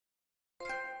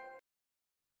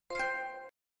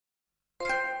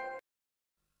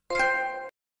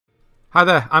Hi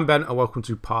there, I'm Ben and welcome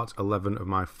to part 11 of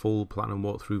my full platinum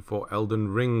walkthrough for Elden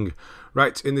Ring.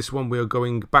 Right, in this one we are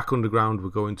going back underground, we're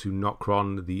going to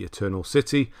Nokron, the Eternal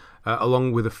City,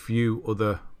 along with a few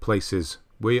other places.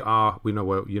 You know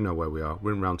where we are,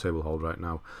 we're in Round Table Hold right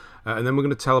now. And then we're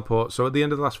going to teleport. So at the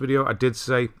end of the last video I did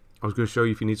say I was going to show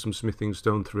you if you need some smithing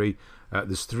stone 3.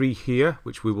 There's 3 here,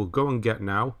 which we will go and get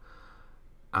now.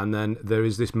 And then there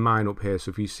is this mine up here,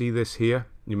 so if you see this here,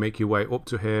 you make your way up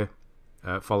to here.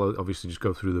 Obviously just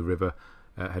go through the river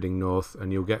heading north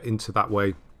and you'll get into that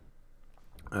way.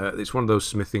 It's one of those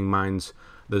smithing mines.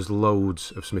 There's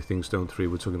loads of smithing stone 3.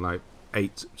 We're talking like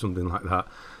 8, something like that.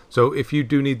 So if you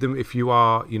do need them, if you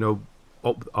are, you know,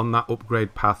 up on that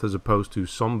upgrade path as opposed to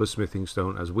Somber smithing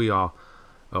stone as we are,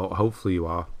 or hopefully you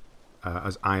are,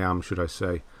 as I am should I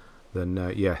say,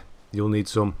 then yeah, you'll need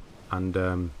some,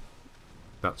 and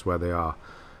that's where they are.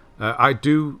 I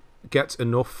do get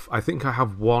enough. I think I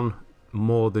have one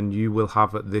more than you will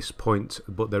have at this point,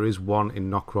 but there is one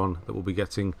in Nokron that we'll be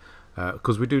getting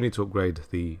because we do need to upgrade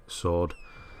the sword.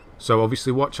 So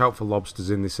obviously watch out for lobsters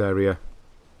in this area.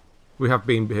 We have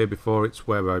been here before. It's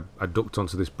where I ducked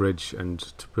onto this bridge, and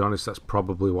to be honest that's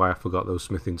probably why I forgot those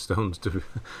smithing stones to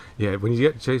yeah, when you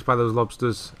get chased by those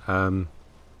lobsters,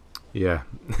 yeah,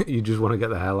 you just want to get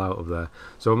the hell out of there.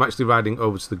 So I'm actually riding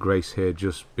over to the Grace here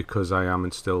just because I am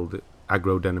instilled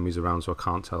aggroed enemies around, so I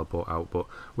can't teleport out, but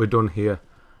we're done here.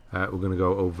 We're going to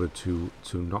go over to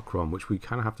Nokron, which we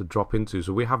kind of have to drop into.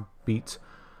 So we have beat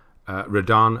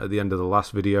Radahn at the end of the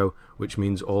last video, which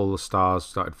means all the stars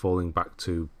started falling back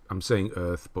to, I'm saying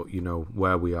Earth, but you know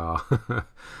where we are.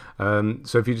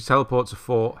 So if you just teleport to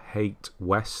Fort Hate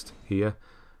West here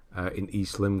in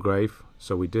East Limgrave,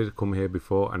 so we did come here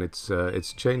before, and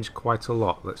it's changed quite a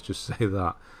lot, let's just say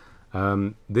that.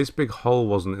 This big hole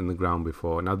wasn't in the ground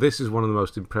before. Now this is one of the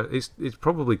most impressive. It's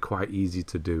probably quite easy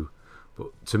to do,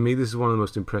 but to me this is one of the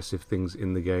most impressive things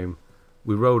in the game.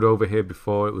 We rode over here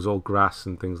before, it was all grass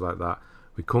and things like that.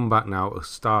 We come back now, a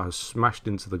star has smashed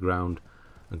into the ground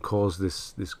and caused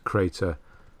this crater,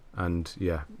 and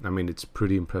yeah, I mean it's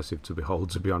pretty impressive to behold,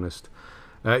 to be honest.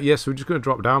 Yeah, so we're just going to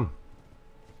drop down,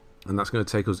 and that's going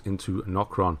to take us into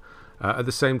Nokron. At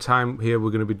the same time here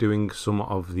we're going to be doing some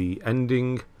of the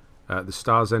ending, the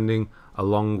stars ending,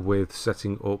 along with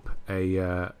setting up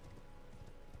a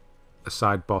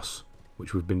side boss,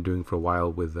 which we've been doing for a while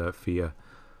with Fia,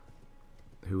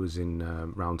 who was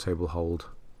in Round Table Hold.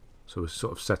 So we're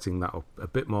sort of setting that up a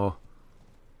bit more,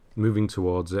 moving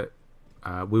towards it.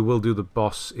 We will do the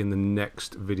boss in the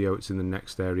next video. It's in the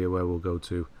next area where we'll go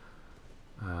to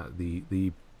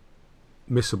the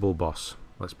missable boss,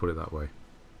 let's put it that way.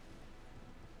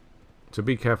 So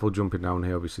be careful jumping down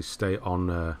here. Obviously stay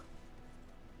on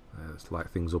let's light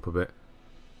things up a bit.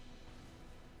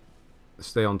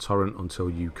 Stay on torrent until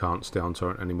you can't stay on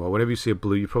torrent anymore. Whenever you see a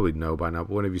blue, you probably know by now,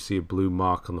 but whenever you see a blue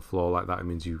mark on the floor like that, it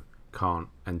means you can't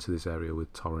enter this area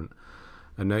with torrent.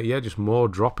 And yeah, just more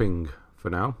dropping for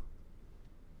now.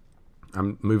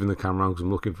 I'm moving the camera around because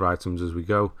I'm looking for items as we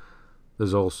go.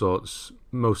 There's all sorts.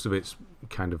 Most of it's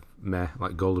kind of meh,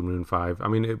 like Golden Rune 5. I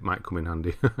mean, it might come in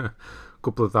handy. A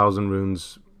couple of thousand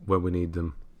runes when we need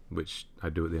them, which I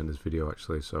do at the end of this video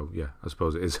actually, so yeah, I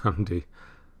suppose it is handy.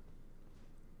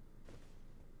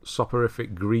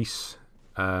 Soporific Grease.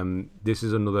 This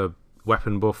is another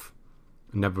weapon buff.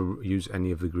 Never use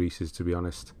any of the greases, to be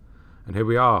honest. And here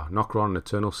we are, Nokron,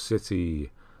 Eternal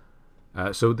City.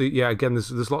 Yeah, again,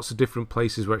 there's lots of different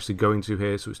places we're actually going to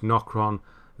here. So it's Nokron.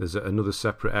 There's another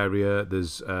separate area.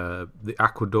 There's the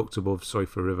aqueduct above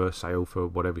Soifa River,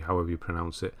 Siofa, however you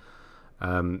pronounce it.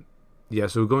 Yeah,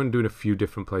 so we're going and doing a few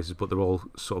different places, but they're all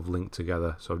sort of linked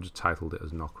together. So I've just titled it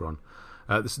as Nokron.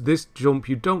 This jump,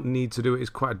 you don't need to do it. It's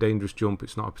quite a dangerous jump.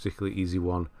 It's not a particularly easy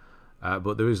one.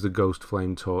 But there is the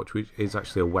Ghostflame torch, which is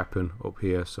actually a weapon up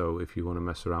here. So if you want to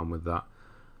mess around with that,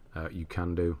 you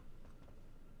can do.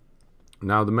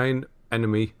 Now the main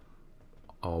enemy,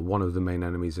 or one of the main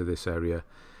enemies of this area,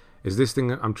 is this thing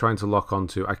that I'm trying to lock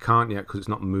onto. I can't yet because it's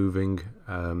not moving,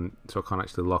 so I can't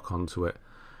actually lock onto it.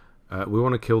 We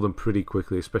want to kill them pretty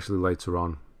quickly, especially later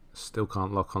on. Still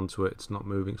can't lock onto it. It's not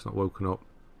moving. It's not woken up.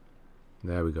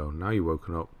 There we go. Now you're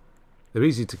woken up. They're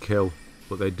easy to kill,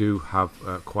 but they do have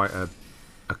quite a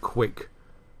quick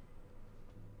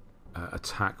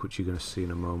attack, which you're going to see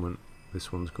in a moment.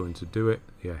 This one's going to do it.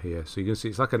 Yeah, here. So you can see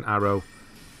it's like an arrow.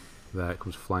 There, it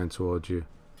comes flying towards you.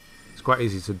 It's quite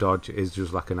easy to dodge. It is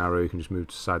just like an arrow. You can just move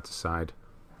to side.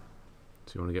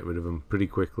 So you want to get rid of them pretty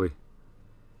quickly.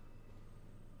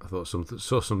 I thought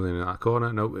saw something in that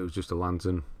corner. Nope, it was just a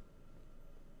lantern.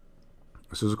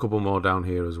 So there's a couple more down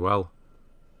here as well.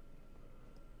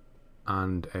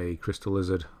 And a crystal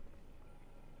lizard.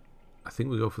 I think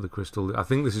we go for the crystal. I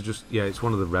think this is just, yeah, it's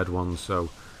one of the red ones, so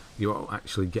you won't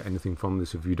actually get anything from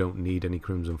this if you don't need any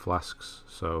crimson flasks.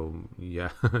 So, yeah,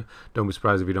 don't be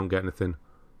surprised if you don't get anything.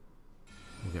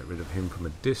 We'll get rid of him from a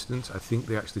distance. I think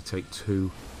they actually take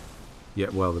 2. Yeah,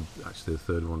 well, actually the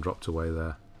third one dropped away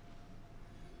there.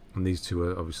 And these 2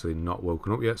 are obviously not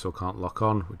woken up yet, so I can't lock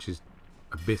on, which is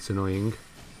a bit annoying.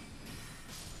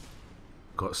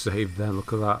 Got saved then,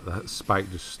 look at that. That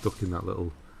spike just stuck in that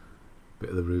little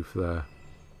bit of the roof there.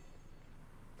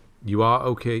 You are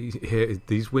okay here.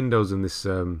 These windows in this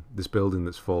this building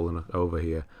that's fallen over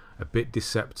here, a bit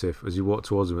deceptive. As you walk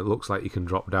towards them, it looks like you can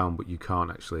drop down, but you can't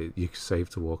actually. You're safe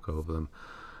to walk over them.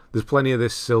 There's plenty of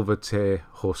this silver tear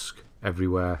husk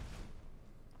everywhere.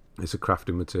 It's a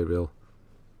crafting material.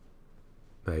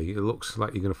 There, it looks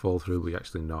like you're going to fall through, but you're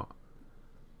actually not.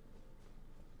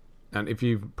 And if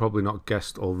you've probably not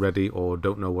guessed already or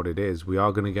don't know what it is, we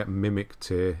are going to get Mimic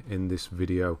Tear in this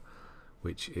video,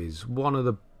 which is one of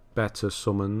the better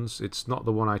summons. It's not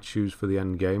the one I choose for the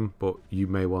end game, but you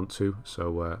may want to.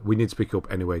 So we need to pick it up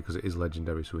anyway because it is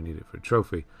legendary, so we need it for a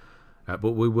trophy.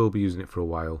 But we will be using it for a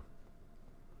while,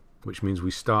 which means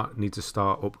we need to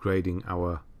start upgrading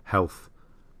our health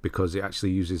because it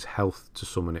actually uses health to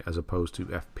summon it as opposed to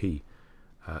FP.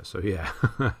 So yeah,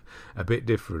 a bit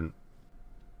different.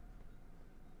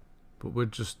 But we're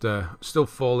just still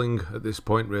falling at this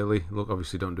point, really. Look,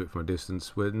 obviously don't do it from a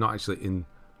distance. We're not actually in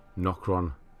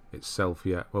Nokron itself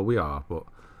yet. Well, we are, but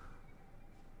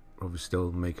we're obviously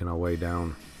still making our way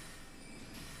down.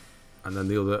 And then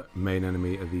the other main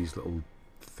enemy are these little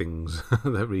things.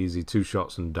 They're easy. 2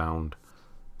 shots and downed.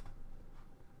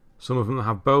 Some of them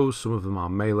have bows, some of them are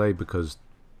melee because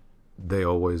they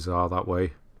always are that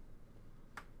way.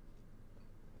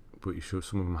 But you should,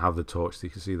 some of them have the torch, so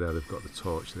you can see there they've got the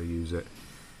torch, they use it.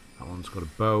 That one's got a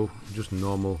bow, just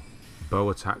normal bow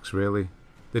attacks really.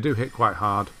 They do hit quite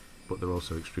hard, but they're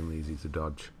also extremely easy to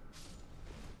dodge.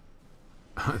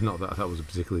 Not that that was a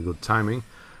particularly good timing.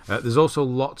 There's also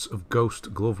lots of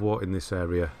Ghost-Glovewort in this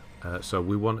area, so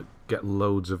we want to get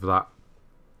loads of that.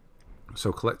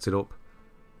 So collect it up.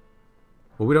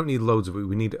 Well, we don't need loads of it,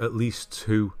 we need at least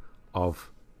 2 of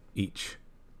each.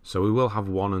 So we will have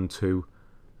 1 and 2.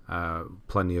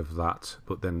 Plenty of that,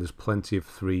 but then there's plenty of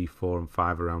 3, 4 and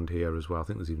 5 around here as well. I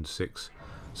think there's even 6.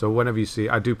 So whenever you see,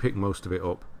 I do pick most of it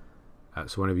up,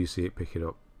 so whenever you see it, pick it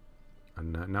up.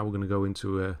 And now we're going to go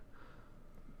into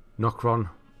Nokron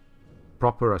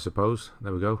proper, I suppose.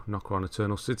 There we go, Nokron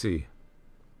Eternal City.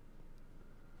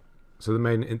 So the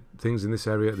main things in this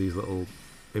area are these little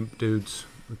imp dudes.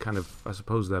 Kind of, I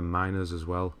suppose they're miners as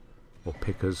well, or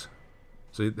pickers.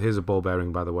 So here's a ball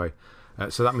bearing, by the way.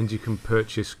 So that means you can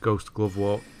purchase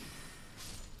Ghost-Glovewort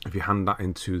if you hand that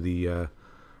into the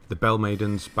Bell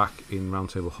Maidens back in Round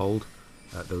Table Hold.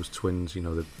 Those twins, you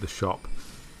know, the shop.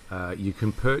 You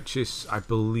can purchase, I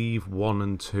believe, 1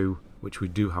 and 2, which we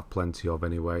do have plenty of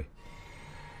anyway.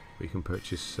 But you can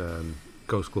purchase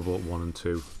Ghost-Glovewort 1 and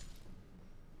 2.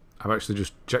 I've actually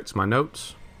just checked my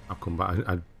notes. I'll come back.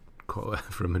 I caught that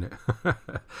for a minute.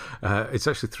 It's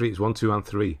actually 3. It's 1, 2 and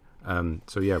 3.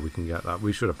 So yeah, we can get that.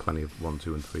 We should have plenty of 1,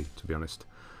 2 and 3, to be honest.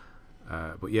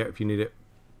 But yeah, if you need it,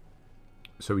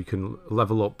 so we can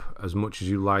level up as much as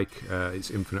you like. It's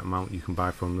infinite amount you can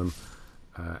buy from them.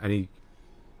 Any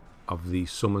of the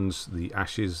summons, the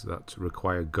ashes that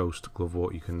require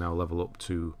Ghost-Glovewort, you can now level up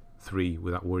to 3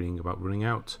 without worrying about running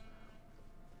out.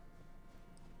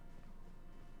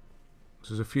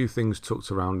 So there's a few things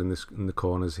tucked around in the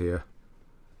corners here.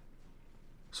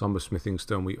 Somber smithing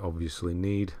stone we obviously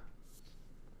need.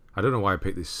 I don't know why I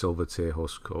pick this silver tear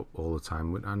husk up all the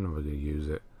time. I'm never going to use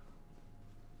it.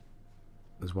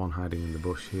 There's one hiding in the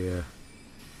bush here.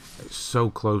 It's so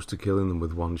close to killing them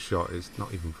with 1 shot. It's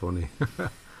not even funny.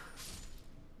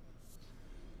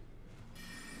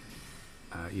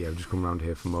 Yeah, I've just come around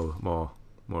here for more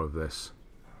of this.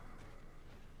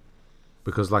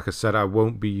 Because like I said, I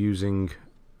won't be using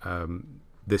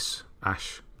this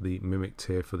ash, the Mimic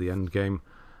Tear, for the end game.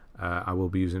 I will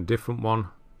be using a different one,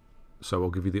 so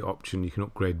I'll give you the option. You can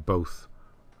upgrade both,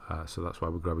 so that's why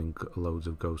we're grabbing loads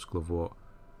of Ghost-Glovewort.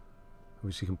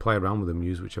 Obviously you can play around with them,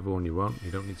 use whichever one you want.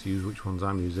 You don't need to use which ones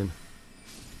I'm using.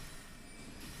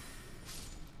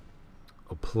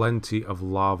 Oh, plenty of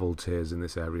larval tears in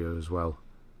this area as well,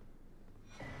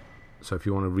 so if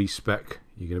you want to respec,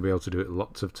 you're going to be able to do it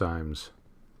lots of times.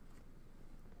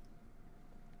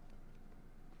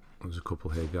 There's a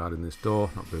couple here guarding this door,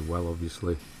 not very well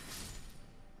obviously.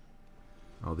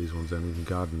 Oh, these ones aren't even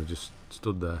guarding, they're just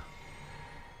stood there.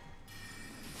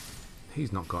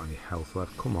 He's not got any health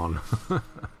left, come on.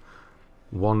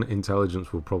 1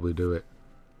 intelligence will probably do it.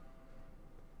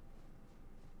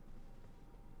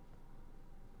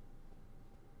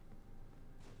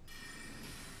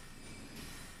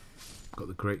 Got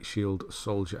the Great Shield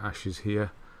Soldier Ashes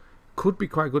here. Could be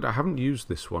quite good. I haven't used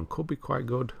this one. Could be quite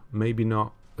good. Maybe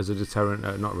not as a deterrent.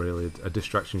 Not really. A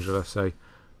distraction, should I say.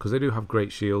 Because they do have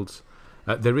great shields.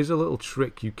 There is a little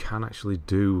trick you can actually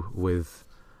do with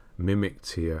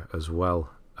Mimicked here as well.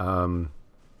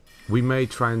 We may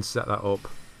try and set that up.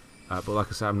 But like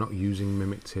I said, I'm not using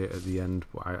Mimicked here at the end.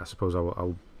 But I suppose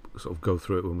I'll sort of go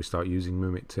through it when we start using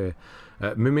Mimicked here.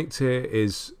 Mimicked here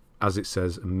is, as it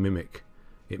says, a mimic.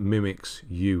 It mimics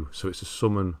you. So it's a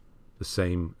summon the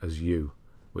same as you,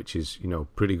 which is, you know,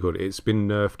 pretty good. It's been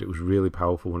nerfed. It was really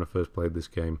powerful when I first played this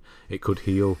game. It could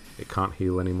heal. It can't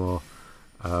heal anymore.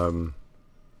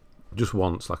 Just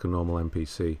once, like a normal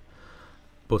NPC.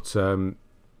 But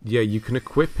yeah, you can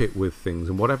equip it with things,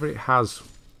 and whatever it has,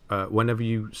 whenever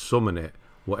you summon it,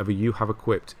 whatever you have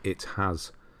equipped, it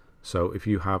has. So if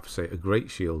you have, say, a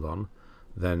Great Shield on,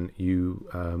 then you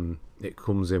it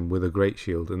comes in with a Great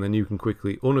Shield, and then you can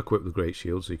quickly unequip the Great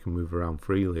Shield so you can move around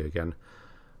freely again.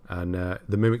 And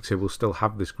the Mimics here will still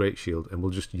have this Great Shield, and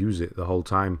will just use it the whole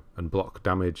time and block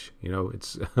damage. You know,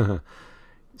 it's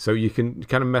so you can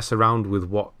kind of mess around with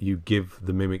what you give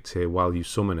the Mimics here while you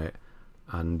summon it,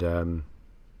 and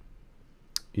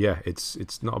yeah,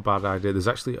 it's not a bad idea. There's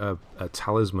actually a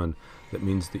talisman that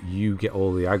means that you get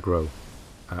all the aggro.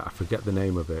 I forget the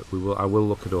name of it. I will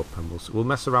look it up, and we'll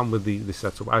mess around with the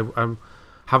setup. I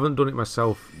haven't done it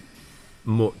myself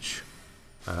much,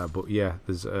 but yeah,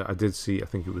 there's I did see. I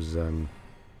think it was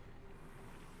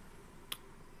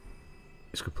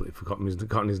it's completely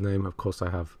forgotten his name. Of course,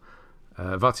 I have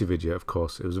Vatividya. Of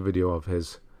course, it was a video of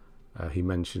his. He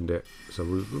mentioned it, so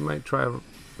we might try and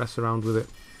mess around with it.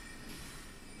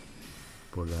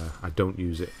 But I don't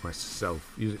use it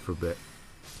myself. Use it for a bit.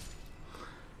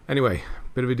 Anyway,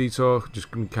 bit of a detour,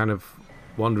 just kind of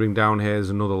wandering down here. There's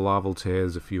another larval tier,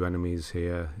 there's a few enemies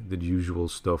here, the usual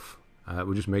stuff.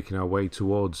 We're just making our way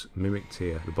towards Mimicked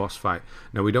here, the boss fight.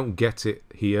 Now, we don't get it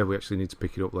here, we actually need to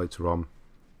pick it up later on.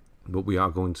 But we are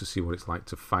going to see what it's like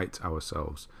to fight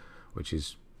ourselves, which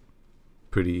is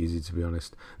pretty easy, to be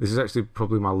honest. This is actually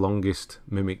probably my longest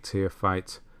Mimicked tier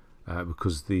fight,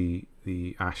 because the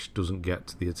Ash doesn't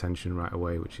get the attention right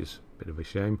away, which is a bit of a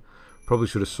shame. Probably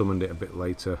should have summoned it a bit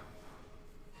later,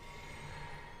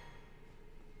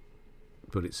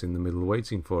 but it's in the middle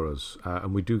waiting for us,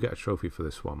 and we do get a trophy for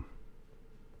this one.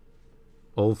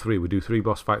 All three, we do 3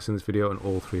 boss fights in this video, and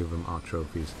all 3 of them are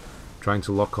trophies. Trying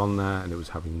to lock on there, and it was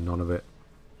having none of it.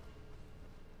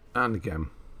 And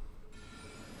again,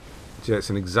 so it's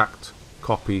an exact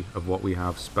copy of what we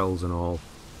have, spells and all.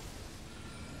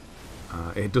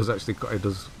 It does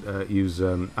use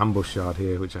Ambush Shard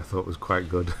here, which I thought was quite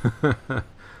good.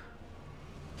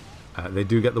 They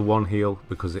do get the 1 heal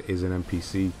because it is an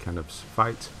NPC kind of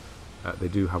fight. They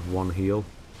do have 1 heal.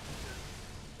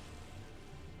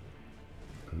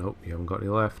 Nope, you haven't got any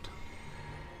left.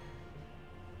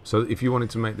 So if you wanted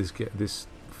to make this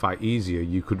fight easier,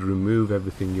 you could remove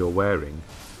everything you're wearing.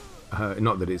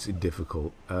 Not that it's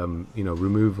difficult. You know,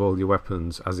 remove all your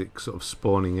weapons as it's sort of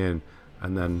spawning in,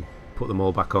 and then put them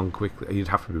all back on quickly. You'd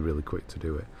have to be really quick to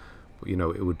do it, but you know,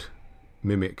 it would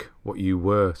mimic what you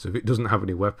were. So if it doesn't have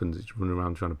any weapons, it's running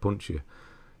around trying to punch you.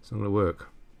 It's not going to work.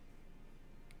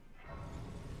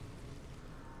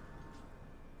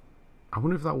 I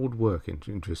wonder if that would work,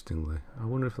 interestingly. I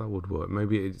wonder if that would work.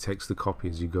 Maybe it takes the copy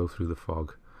as you go through the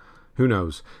fog. Who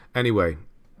knows? Anyway,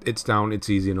 it's down. It's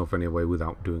easy enough anyway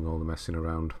without doing all the messing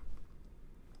around.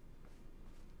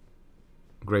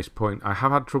 Grace point. I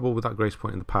have had trouble with that grace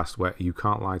point in the past where you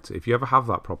can't light it. If you ever have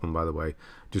that problem, by the way,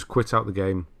 just quit out the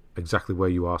game exactly where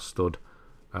you are stood,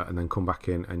 and then come back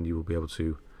in, and you will be able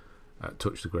to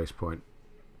touch the grace point.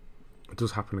 It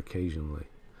does happen occasionally.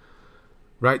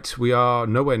 Right, we are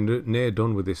nowhere near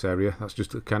done with this area. That's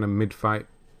just a kind of mid-fight,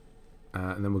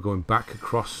 and then we're going back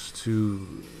across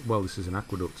to, well, this is an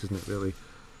aqueduct, isn't it, really?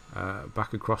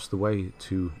 Back across the way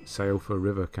to Saofa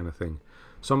River kind of thing.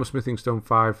 Somber Smithing Stone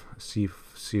 5,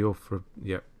 Saofa,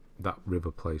 yep, that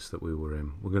river place that we were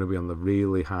in. We're going to be on the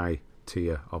really high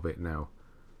tier of it now.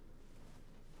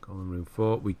 Golden Rune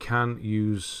 4. We can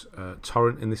use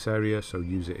Torrent in this area, so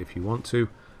use it if you want to.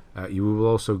 You will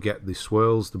also get the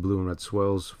swirls, the blue and red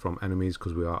swirls from enemies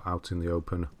because we are out in the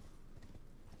open.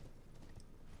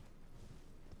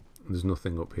 There's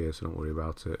nothing up here, so don't worry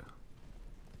about it.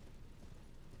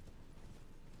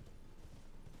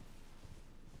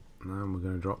 And we're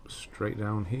going to drop straight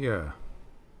down here.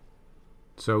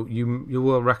 So you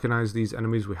will recognise these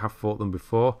enemies. We have fought them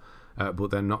before, but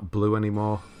they're not blue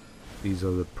anymore. These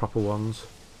are the proper ones.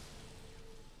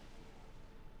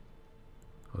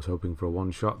 I was hoping for a one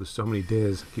shot. There's so many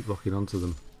deers. I keep locking onto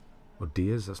them. Or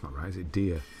deers? That's not right, is it?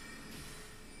 Deer.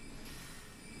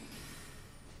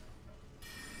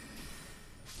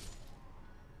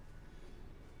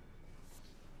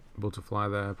 butterfly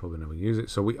there, probably never use it.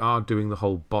 So we are doing the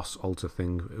whole boss altar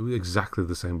thing. It was exactly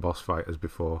the same boss fight as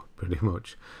before, pretty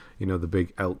much. You know, the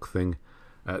big elk thing.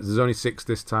 There's only 6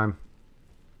 this time,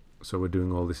 so we're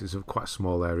doing all this. It's quite a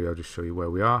small area. I'll just show you where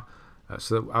we are.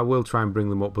 So I will try and bring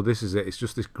them up, but this is it. It's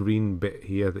just this green bit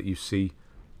here that you see.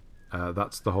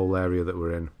 That's the whole area that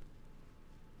we're in.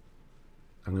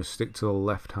 I'm going to stick to the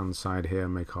left hand side here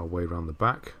and make our way around the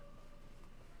back.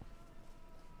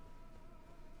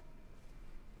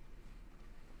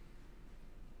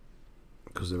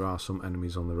 Because there are some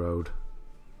enemies on the road.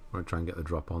 I'm going to try and get the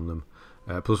drop on them.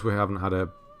 Plus we haven't had a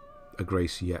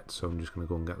grace yet, so I'm just going to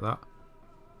go and get that.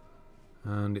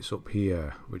 And it's up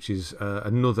here, which is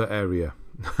another area.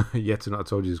 Yet another, I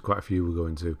told you there's quite a few we're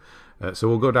going to. So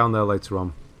we'll go down there later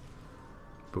on.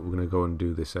 But we're going to go and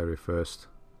do this area first.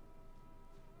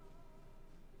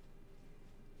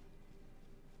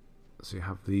 So you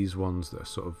have these ones that are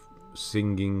sort of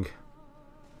singing.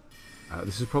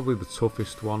 This is probably the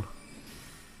toughest one.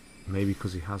 Maybe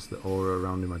because he has the aura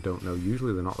around him, I don't know.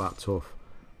 Usually they're not that tough.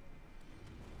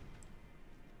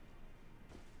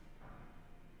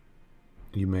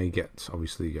 You may get,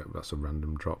 obviously you get, that's a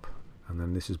random drop. And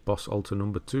then this is boss altar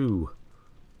number 2.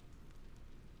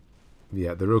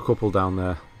 Yeah, there are a couple down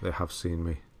there. They have seen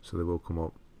me, so they will come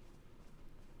up.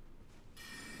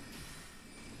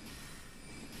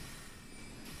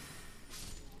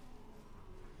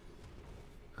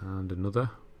 And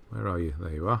another. Where are you?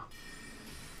 There you are.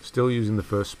 Still using the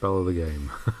first spell of the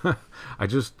game. I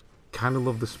just kind of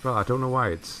love the spell. I don't know why.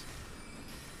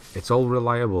 It's all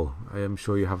reliable. I am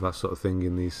sure you have that sort of thing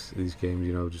in these games.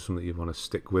 You know, just something you want to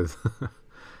stick with.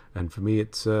 And for me,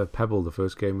 it's Pebble, the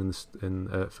first game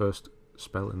first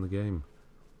spell in the game.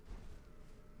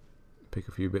 Pick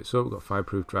a few bits up. We've got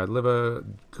fireproof dried liver,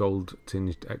 gold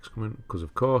tinged excrement, because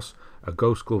of course, a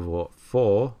Ghost-Glovewort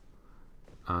 4,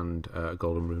 and a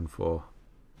golden rune 4.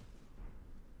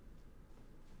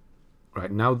 Right,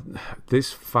 now,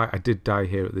 this fight, I did die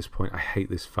here at this point. I hate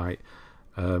this fight.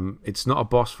 It's not a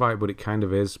boss fight, but it kind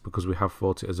of is, because we have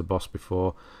fought it as a boss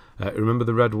before. Remember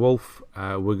the red wolf?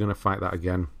 We're going to fight that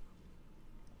again.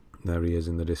 There he is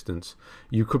in the distance.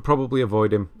 You could probably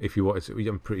avoid him if you wanted to.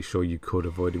 I'm pretty sure you could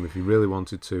avoid him if you really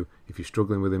wanted to. If you're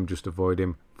struggling with him, just avoid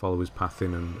him. Follow his path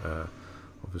in and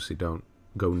obviously don't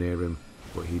go near him.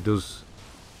 But he does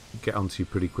get onto you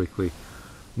pretty quickly.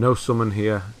 No summon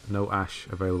here, no ash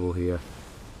available here.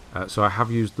 So I have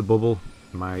used the bubble,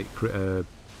 my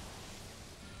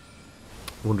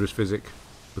wondrous physic,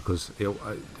 because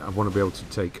I want to be able to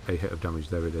take a hit of damage.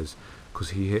 There it is,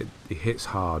 because he hits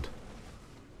hard,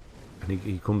 and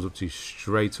he comes up to you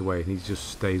straight away, and he just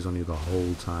stays on you the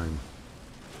whole time.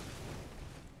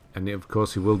 And of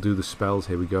course he will do the spells.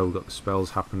 Here we go, we've got the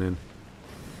spells happening,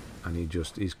 and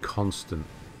he's constant.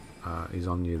 He's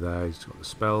on you there. He's got the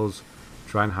spells.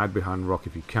 Try and hide behind rock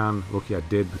if you can. Lucky I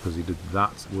did, because he did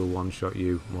that. Will one-shot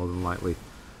you, more than likely.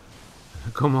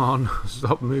 Come on,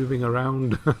 stop moving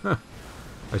around.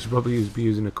 I should probably be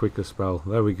using a quicker spell.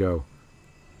 There we go.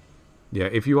 Yeah,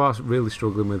 if you are really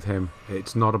struggling with him,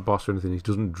 it's not a boss or anything. He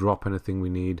doesn't drop anything we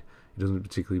need. He doesn't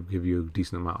particularly give you a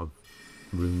decent amount of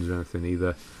runes or anything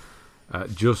either.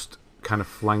 Just kind of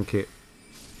flank it.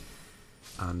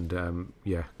 And,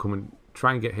 yeah, come and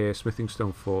try and get here. Smithing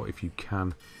Stone 4 if you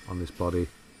can on this body.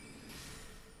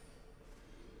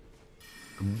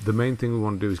 The main thing we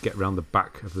want to do is get around the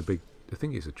back of the big... I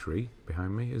think it's a tree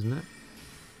behind me, isn't it?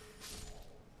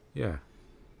 Yeah.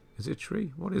 Is it a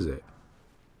tree? What is it?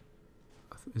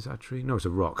 Is that a tree? No, it's a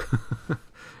rock.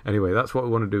 Anyway, that's what we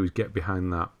want to do, is get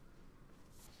behind that.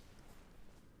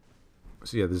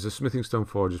 So yeah, there's a Smithing Stone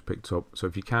 4 I just picked up. So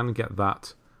if you can get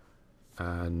that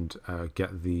and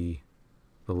get the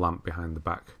lamp behind the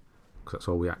back, because that's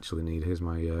all we actually need. Here's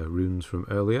my runes from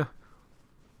earlier.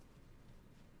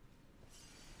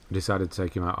 I decided to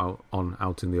take him out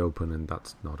in the open, and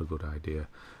that's not a good idea.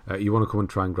 You want to come and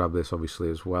try and grab this, obviously,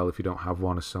 as well. If you don't have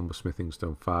one, assemble Smithing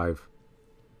Stone 5.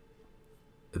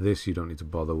 This you don't need to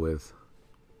bother with.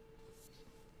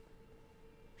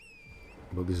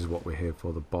 But this is what we're here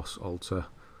for, the boss altar.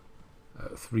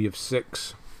 3 of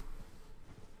 6.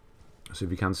 So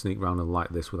if you can sneak around and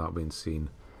light this without being seen.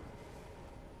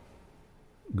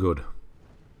 Good.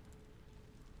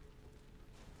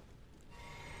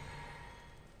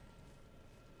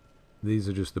 These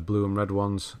are just the blue and red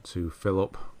ones to fill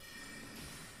up.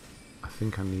 I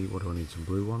think I need... What do I need? Some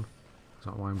blue one? Is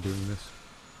that why I'm doing this?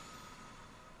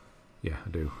 Yeah, I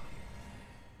do.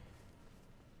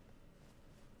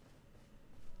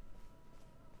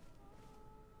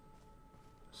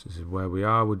 So this is where we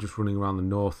are. We're just running around the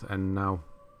north end now.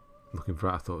 Looking for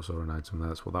it. I thought I saw an item there.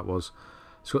 That's what that was.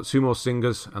 It's got 2 more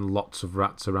singers and lots of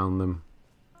rats around them.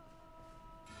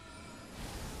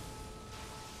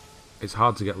 It's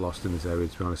hard to get lost in this area,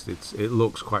 to be honest. It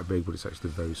looks quite big, but it's actually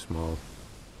very small.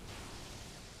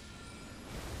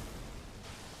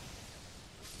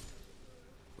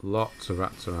 Lots of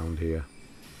rats around here.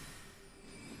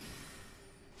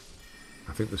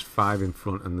 I think there's 5 in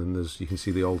front, and then you can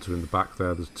see the altar in the back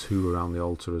there. There's 2 around the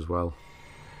altar as well.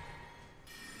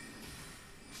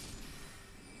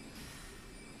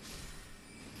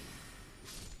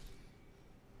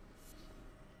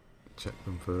 Check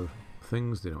them for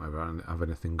things. They don't ever have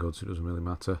anything good, so it doesn't really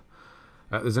matter.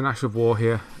 There's an Ash of War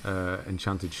here,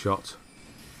 enchanted shot.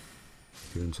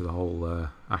 If you're into the whole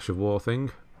Ash of War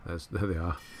thing, there they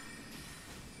are.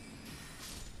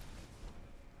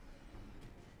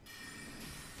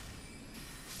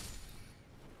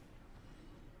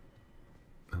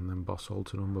 And then boss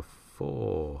altar number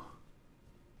 4.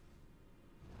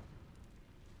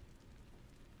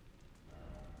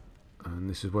 And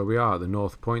this is where we are at the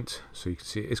north point. So you can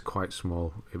see it is quite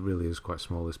small. It really is quite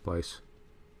small, this place.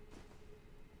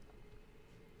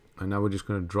 And now we're just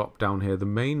going to drop down here. The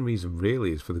main reason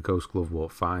really is for the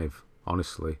Ghost-Glovewort 5,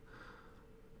 honestly.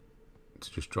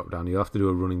 To just drop down. You'll have to do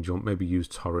a running jump, maybe use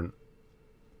torrent.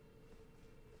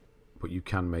 But you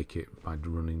can make it by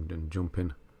running and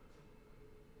jumping.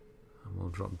 And we'll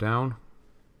drop down.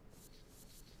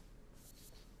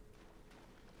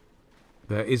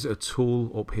 There is a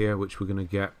tool up here which we're going to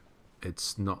get.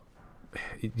 It's not...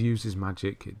 It uses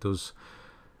magic. It does...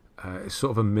 it's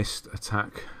sort of a missed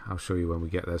attack. I'll show you when we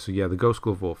get there. So yeah, the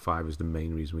Ghost-Glovewort 5 is the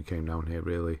main reason we came down here,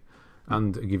 really.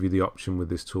 And I give you the option with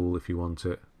this tool if you want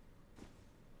it.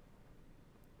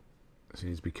 So you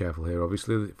need to be careful here.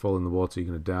 Obviously, if you fall in the water, you're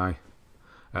going to die.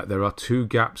 There are 2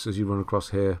 gaps as you run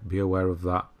across here. Be aware of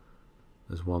that.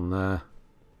 There's one there.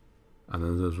 And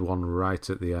then there's one right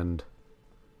at the end.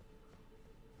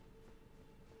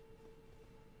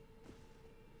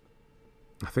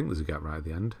 I think there's a gap right at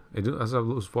the end. As I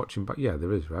was watching back, yeah,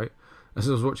 there is, right? As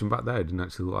I was watching back there, it didn't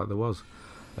actually look like there was.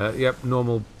 Yep,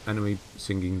 normal enemy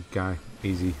singing guy,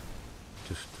 easy.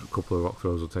 Just a couple of rock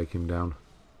throws will take him down.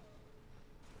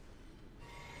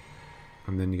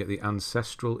 And then you get the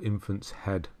Ancestral Infant's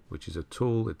Head, which is a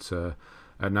tool. It's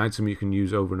an item you can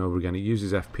use over and over again. It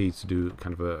uses FP to do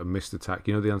kind of a missed attack.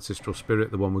 You know the Ancestral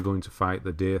Spirit, the one we're going to fight,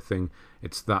 the deer thing?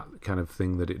 It's that kind of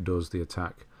thing that it does, the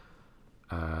attack.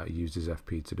 It uses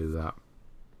FP to do that.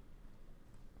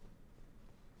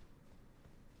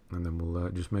 And then we'll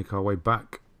just make our way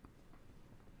back.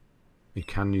 You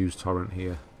can use torrent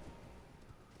here.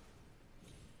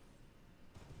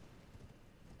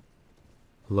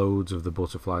 Loads of the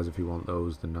butterflies if you want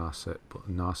those, the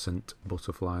Nascent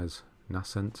Butterflies.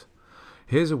 Nascent.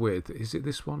 Here's a weird... Is it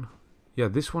this one? Yeah,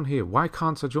 this one here. Why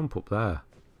can't I jump up there?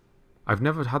 I've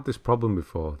never had this problem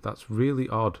before. That's really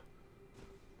odd.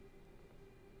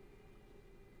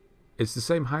 It's the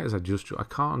same height as I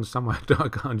can't understand why I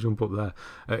can't jump up there.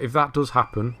 If that does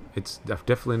happen, I've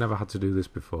definitely never had to do this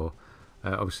before.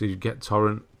 Obviously, you get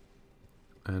torrent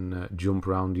and jump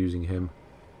around using him.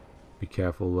 Be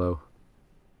careful though.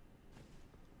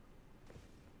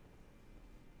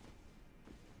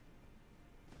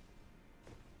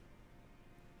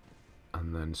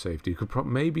 And then safety. You could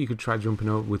maybe you could try jumping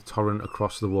over with torrent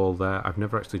across the wall there. I've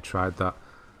never actually tried that.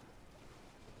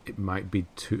 It might be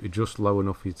just low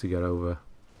enough for you to get over.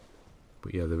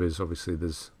 But yeah,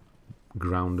 there's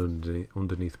ground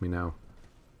underneath me now.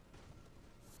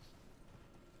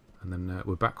 And then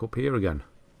we're back up here again.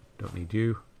 Don't need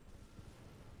you.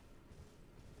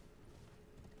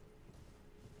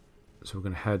 So we're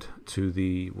going to head to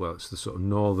the, well, it's the sort of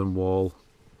northern wall.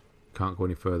 Can't go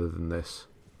any further than this.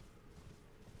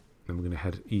 Then we're going to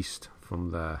head east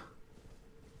from there.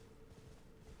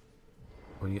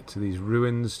 When you get to these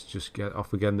ruins, just get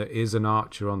off again. There is an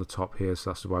archer on the top here,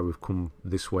 so that's why we've come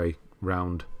this way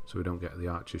round, so we don't get the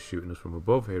archers shooting us from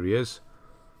above. Here he is.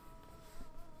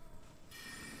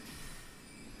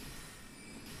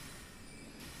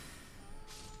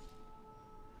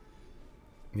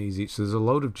 Easy. So there's a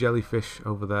load of jellyfish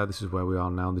over there. This is where we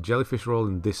are now. The jellyfish are all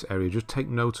in this area. Just take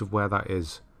note of where that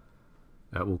is.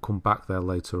 We'll come back there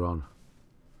later on.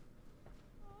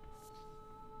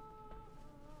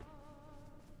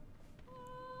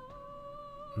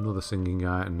 Another singing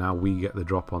guy, and now we get the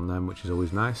drop on them, which is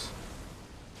always nice.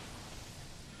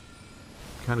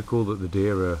 Kind of cool that the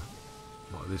deer are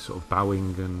this sort of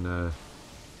bowing, and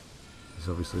is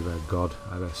obviously their god,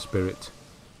 their spirit.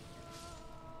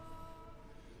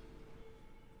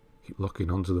 Keep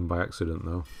locking onto them by accident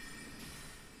though.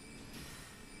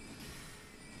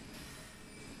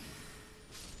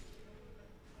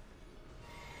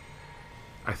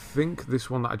 I think this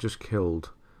one that I just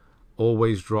killed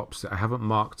always drops it. I haven't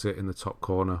marked it in the top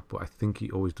corner, but I think he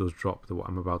always does drop what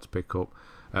I'm about to pick up.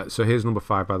 So here's number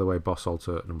 5, by the way, boss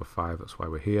altar number 5. That's why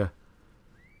we're here.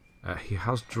 He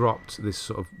has dropped this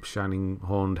sort of shining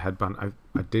horned headband.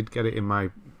 I did get it in my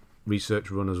research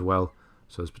run as well,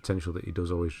 so there's potential that he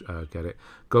does always get it.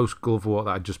 Ghost-Glovewort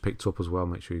that I just picked up as well.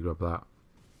 Make sure you grab that.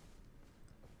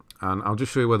 And I'll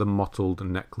just show you where the mottled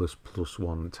necklace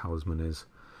 +1 talisman is,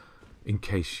 in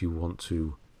case you want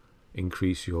to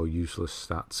increase your useless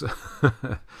stats.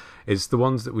 It's the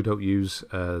ones that we don't use,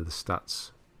 the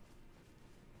stats.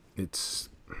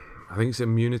 I think it's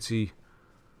immunity,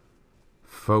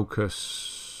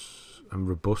 focus, and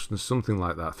robustness, something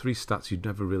like that. 3 stats you'd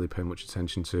never really pay much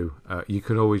attention to. You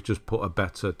could always just put a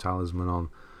better talisman on,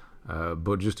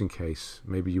 but just in case,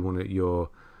 maybe you want your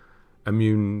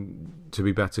immune to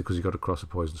be better because you got to cross a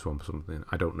poison swamp or something.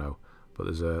 I don't know, but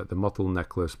there's the mottled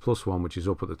necklace +1, which is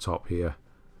up at the top here.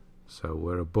 So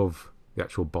we're above the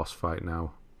actual boss fight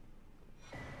now.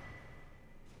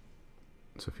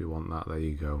 So if you want that, there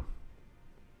you go.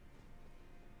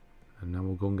 And now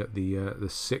we'll go and get the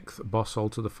 6th boss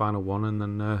altar, the final one, and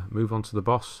then move on to the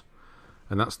boss.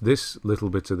 And that's this little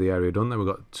bit of the area done. Then we've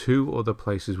got 2 other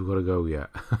places we've got to go yet.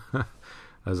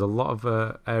 There's a lot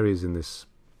of areas in this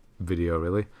video,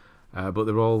 really. But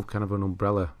they're all kind of an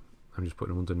umbrella. I'm just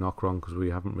putting them under Nokron because we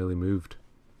haven't really moved.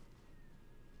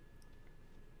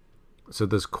 So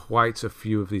there's quite a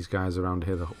few of these guys around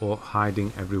here. They're all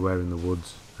hiding everywhere in the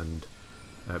woods and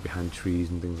behind trees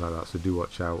and things like that. So do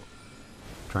watch out.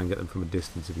 Try and get them from a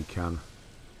distance if you can.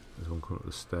 There's one coming up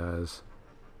the stairs.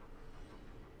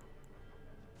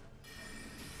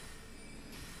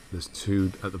 There's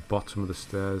 2 at the bottom of the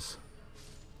stairs.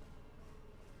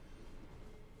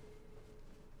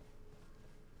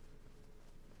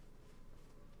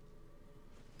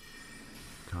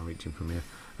 Can't reach him from here.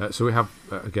 So we have,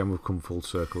 again, we've come full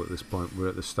circle at this point. We're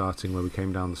at the starting where we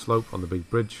came down the slope on the big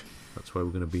bridge. That's where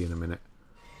we're going to be in a minute.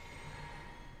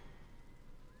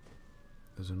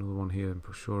 There's another one here, I'm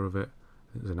sure of it.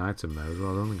 I think there's an item there as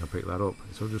well. I don't think I picked that up.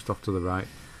 It's all just off to the right.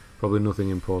 Probably nothing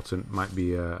important. Might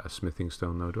be a smithing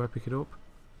stone though. Do I pick it up?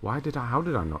 How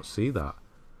did I not see that?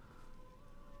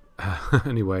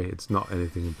 Anyway, it's not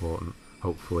anything important,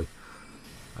 hopefully.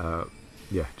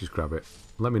 Yeah, just grab it.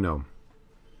 Let me know.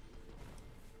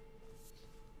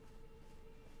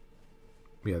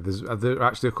 Yeah, there are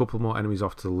actually a couple more enemies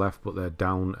off to the left, but they're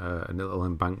down a little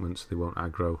embankment, so they won't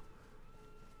aggro.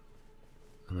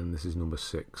 And then this is number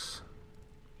 6.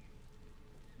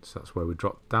 So that's where we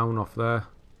dropped down off there.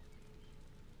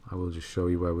 I will just show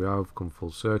you where we are. We've come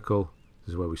full circle.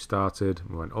 This is where we started.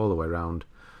 We went all the way around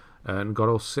and got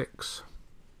all 6.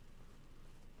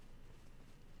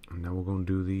 And now we're going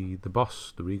to do the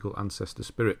boss, the Regal Ancestor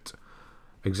Spirit.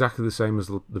 Exactly the same as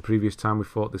the previous time we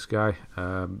fought this guy.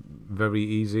 Very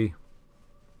easy.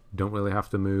 Don't really have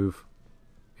to move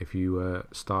if you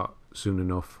start soon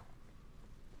enough.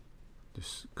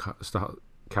 Just start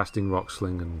casting Rock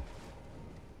Sling and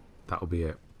that'll be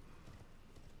it.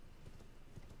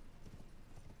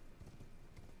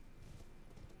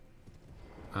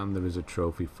 And there is a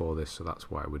trophy for this, so that's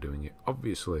why we're doing it.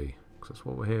 Obviously, because that's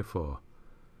what we're here for.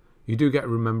 You do get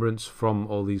remembrance from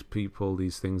all these people,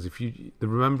 these things. The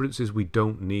remembrances, we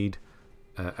don't need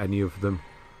any of them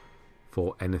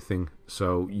for anything.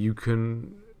 So you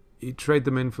can trade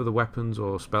them in for the weapons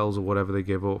or spells or whatever they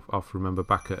give off. Remember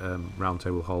back at Round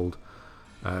Table Hold,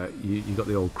 you got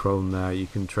the old crone there. You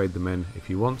can trade them in if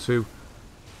you want to,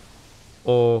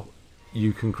 or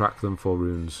you can crack them for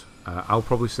runes. I'll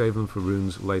probably save them for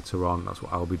runes later on. That's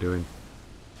what I'll be doing.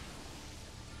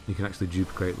 You can actually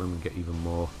duplicate them and get even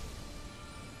more.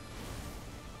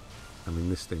 I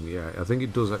mean, this thing, yeah, I think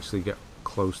it does actually get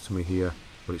close to me here,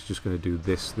 but it's just going to do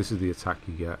this. This is the attack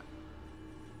you get.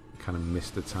 Kind of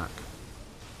missed attack.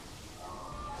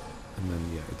 And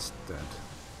then, yeah, it's dead.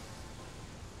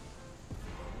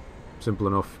 Simple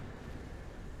enough.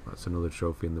 That's another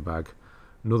trophy in the bag.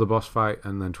 Another boss fight,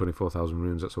 and then 24,000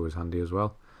 runes. That's always handy as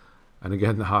well. And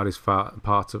again, the hardest part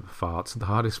of farts. The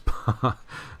hardest part.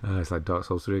 It's like Dark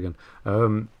Souls 3 again.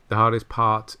 The hardest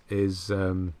part is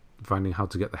finding how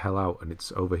to get the hell out, and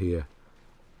it's over here.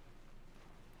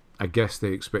 I guess they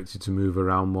expect you to move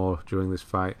around more during this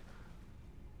fight.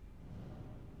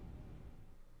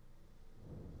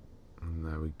 And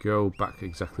there we go, back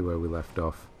exactly where we left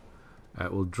off.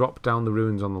 We'll drop down the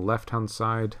ruins on the left hand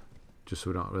side, just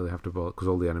so we don't really have to bother, because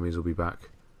all the enemies will be back.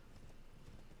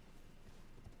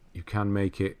 You can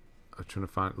make it. I'm trying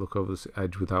to look over this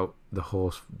edge without the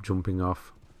horse jumping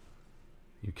off.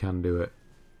 You can do it.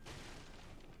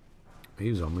 He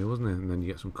was on me, wasn't he? And then you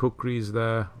get some cookeries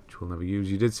there, which we'll never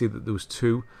use. You did see that there was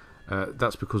two.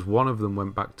 That's because one of them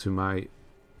went back to my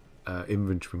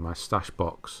inventory, my stash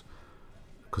box,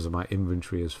 because of my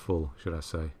inventory is full, should I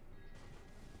say.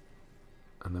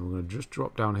 And then we're going to just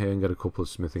drop down here and get a couple of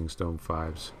smithing stone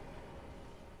 5s.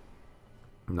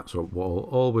 And that's what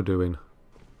all we're doing.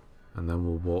 And then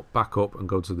we'll walk back up and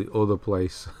go to the other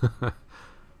place.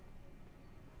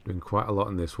 Doing quite a lot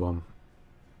in this one.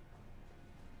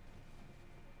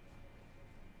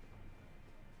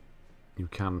 You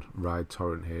can ride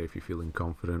torrent here if you're feeling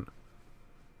confident.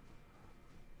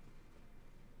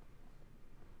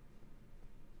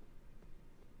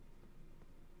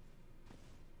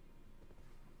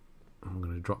 I'm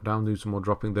going to drop down, do some more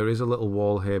dropping. There is a little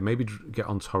wall here. Maybe get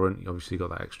on torrent. You obviously got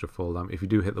that extra fall damage. If you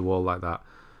do hit the wall like that,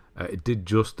 it did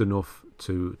just enough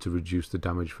to reduce the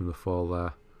damage from the fall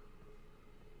there.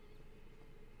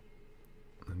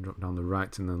 And drop down the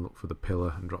right and then look for the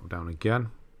pillar and drop down again.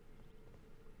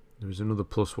 There is another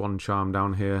 +1 charm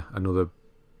down here. Another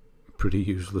pretty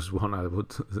useless one,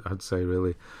 I'd say,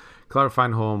 really.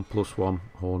 Clarifying horn +1.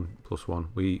 Horn +1.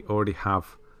 We already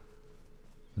have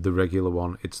the regular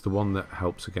one. It's the one that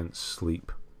helps against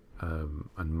sleep and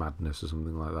madness or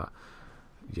something like that.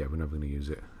 Yeah, we're never going to use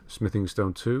it. Smithing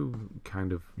stone 2,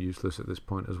 kind of useless at this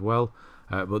point as well.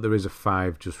 But there is a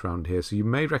 5 just round here. So you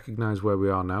may recognise where we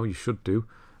are now. You should do.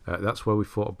 That's where we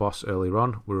fought a boss earlier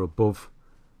on. We're above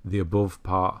the above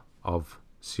part of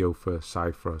Cypher,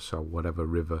 so whatever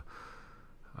river.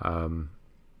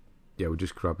 Yeah, we're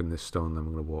just grabbing this stone, then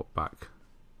we're going to walk back.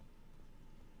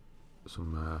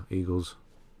 Some eagles.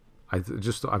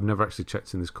 Just thought I've never actually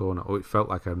checked in this corner. Oh, it felt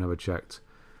like I've never checked.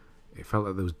 It felt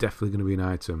like there was definitely going to be an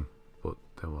item, but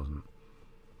there wasn't.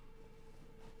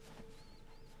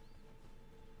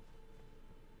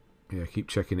 Yeah, keep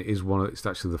checking. It is one. It's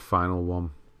actually the final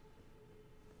one.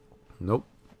 Nope.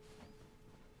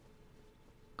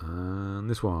 And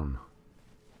this one.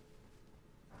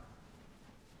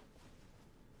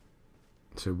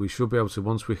 So we should be able to,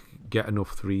 once we get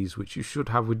enough 3s, which you should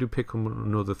have, we do pick up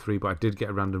another 3, but I did get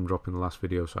a random drop in the last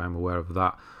video, so I am aware of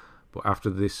that. But after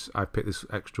this, I picked this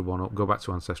extra one up. Go back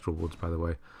to Ancestral Woods, by the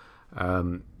way.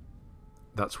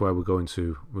 That's where we're going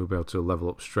to. We'll be able to level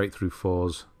up straight through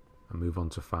 4s and move on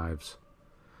to 5s.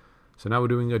 So now we're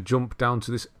doing a jump down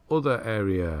to this other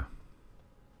area.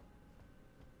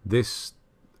 This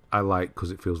I like because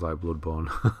it feels like Bloodborne.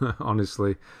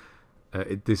 Honestly,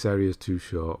 this area is too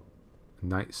short.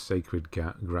 Night Sacred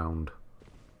Ground.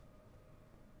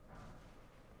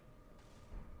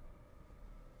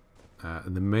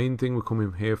 And the main thing we're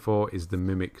coming here for is the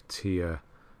Mimic Tier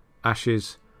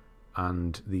Ashes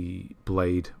and the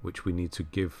Blade, which we need to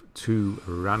give to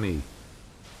Rani.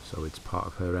 So it's part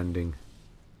of her ending.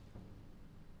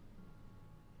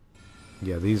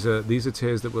 Yeah, these are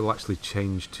tiers that will actually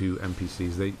change to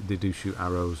NPCs. They do shoot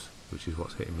arrows, which is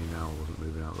what's hitting me now. I wasn't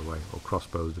moving out of the way. Or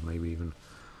crossbows, maybe even.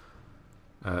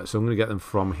 So I'm going to get them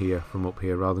from here, from up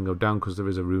here, rather than go down, because there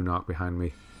is a rune arc behind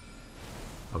me.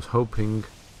 I was hoping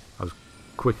I was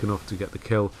quick enough to get the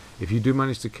kill. If you do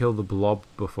manage to kill the blob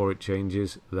before it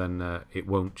changes, then it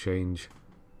won't change.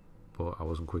 But I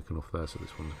wasn't quick enough there, so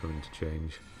this one's going to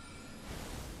change.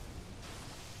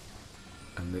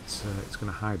 And it's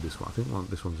going to hide this one. I think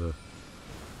this one's a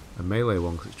melee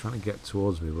one, because it's trying to get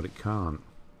towards me, but it can't.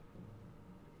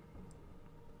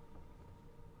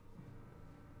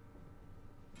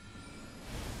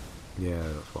 Yeah,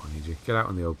 that's what I need you. Get out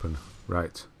in the open.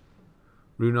 Right.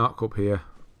 Rune arc up here.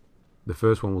 The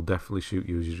first one will definitely shoot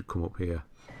you as you come up here.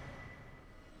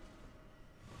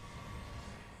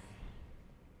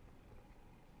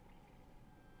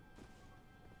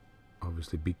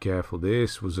 Obviously, be careful.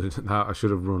 This was that I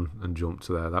should have run and jumped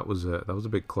there. That was a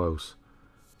bit close.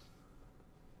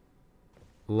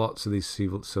 Lots of these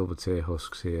silver tear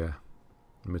husks here.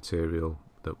 Material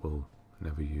that we'll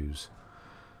never use.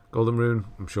 Golden Rune,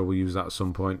 I'm sure we'll use that at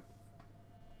some point.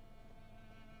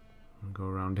 We'll go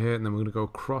around here, and then we're going to go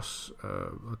across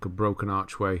like a broken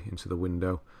archway into the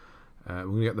window. We're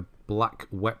going to get the Black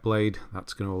Wet Blade.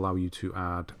 That's going to allow you to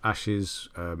add ashes.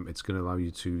 It's going to allow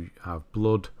you to have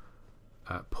blood,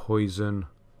 poison,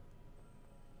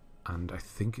 and I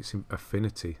think it's in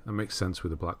affinity. That makes sense with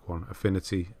the black one.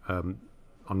 Affinity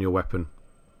on your weapon.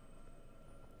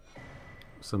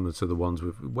 Similar to the ones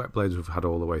with Wet Blades we've had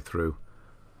all the way through.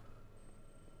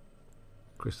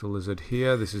 Crystal Lizard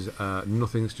here. This is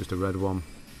nothing, it's just a red one.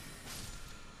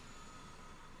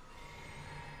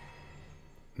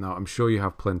 Now, I'm sure you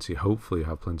have plenty, hopefully you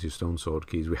have plenty of Stone Sword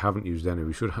keys. We haven't used any.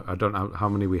 We should. I don't know how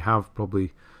many we have.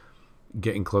 Probably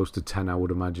getting close to 10, I would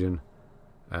imagine.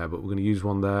 But we're going to use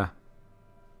one there.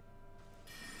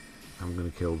 I'm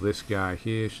going to kill this guy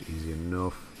here. It's easy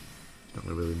enough. He's not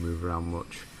going to really move around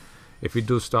much. If he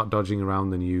does start dodging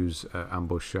around, then use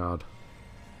Ambush Shard.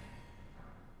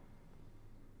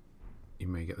 You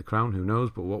may get the crown, who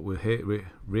knows, but what we're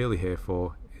really here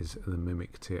for is the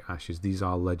Mimic Tier Ashes. These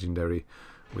are legendary.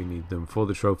 We need them for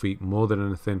the trophy more than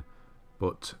anything,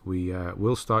 but we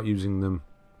will start using them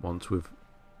once we've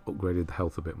upgraded the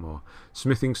health a bit more.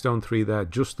 Smithing Stone 3 there,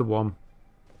 just the one.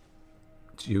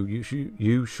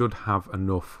 You should have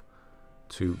enough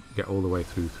to get all the way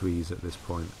through 3s at this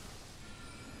point.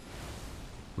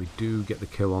 We do get the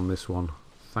kill on this one,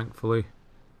 thankfully,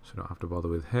 so don't have to bother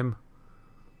with him.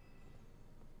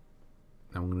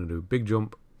 Now I'm going to do a big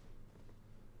jump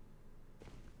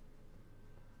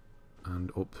and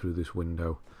up through this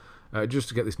window just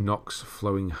to get this Nox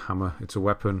Flowing Hammer. It's a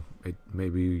weapon.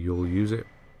 Maybe you'll use it,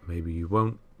 maybe you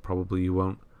won't, probably you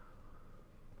won't.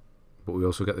 But we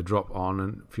also get the drop on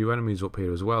and a few enemies up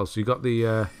here as well. So you got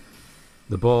the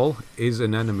ball is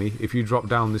an enemy. If you drop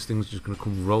down, this thing's just going to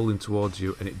come rolling towards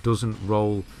you, and it doesn't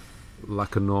roll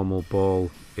like a normal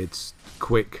ball. It's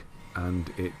quick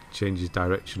and it changes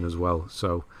direction as well.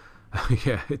 So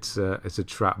yeah, it's a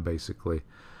trap basically.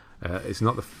 It's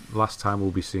not the last time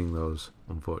we'll be seeing those,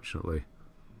 unfortunately.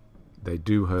 They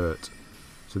do hurt.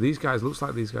 So these guys, looks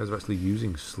like these guys are actually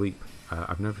using sleep.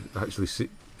 I've never actually seen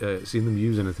them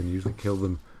use anything. Usually kill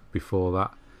them before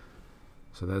that.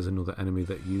 So there's another enemy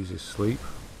that uses sleep.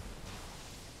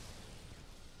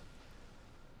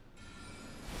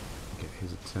 Get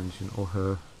his attention, or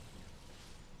her.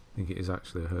 I think it is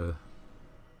actually her.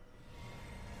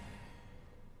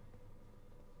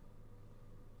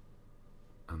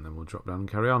 And then we'll drop down and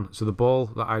carry on. So the ball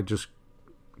that I just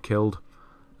killed,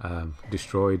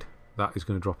 destroyed, that is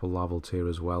going to drop a larval tier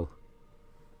as well.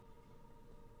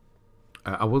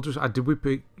 I will just add, did we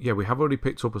pick? Yeah, we have already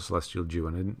picked up a Celestial Dew,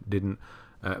 and I didn't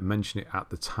mention it at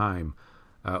the time.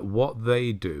 What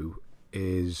they do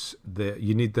is that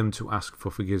you need them to ask for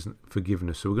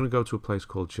forgiveness. So we're going to go to a place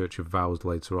called Church of Vows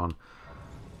later on.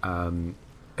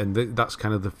 And that's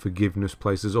kind of the forgiveness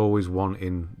place. There's always one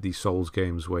in the Souls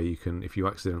games where you can, if you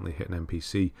accidentally hit an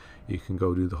NPC, you can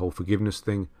go do the whole forgiveness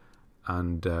thing,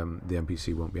 and the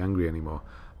NPC won't be angry anymore.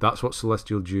 That's what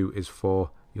Celestial Dew is for.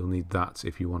 You'll need that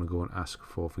if you want to go and ask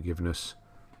for forgiveness.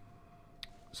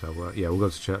 So yeah, we'll go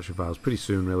to Church of Vows pretty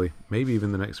soon, really. Maybe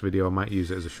even the next video. I might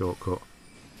use it as a shortcut.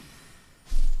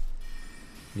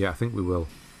 Yeah, I think we will.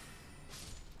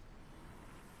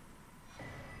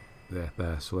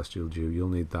 There, Celestial Dew. You'll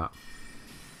need that.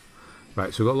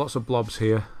 Right, so we've got lots of blobs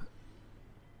here.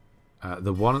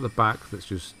 The one at the back that's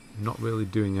just not really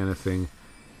doing anything.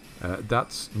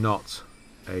 That's not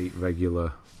a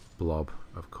regular blob,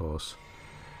 of course.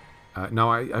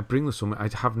 Now, I bring this on. I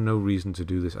have no reason to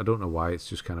do this. I don't know why. It's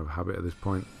just kind of a habit at this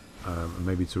point.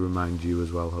 Maybe to remind you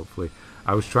as well, hopefully.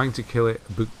 I was trying to kill it,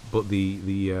 but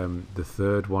the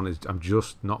third one is... I'm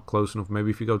just not close enough. Maybe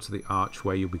if you go to the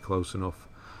archway, you'll be close enough,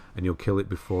 and you'll kill it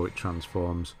before it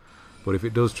transforms. But if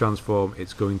it does transform,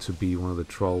 it's going to be one of the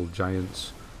troll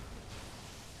giants.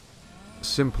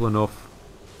 Simple enough.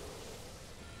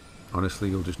 Honestly,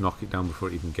 you'll just knock it down before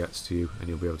it even gets to you, and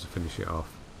you'll be able to finish it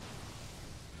off.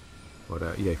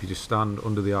 But yeah, if you just stand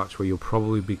under the archway, you'll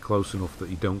probably be close enough that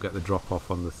you don't get the drop off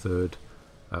on the third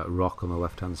rock on the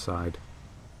left hand side.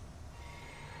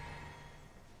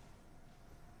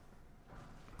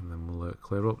 And then we'll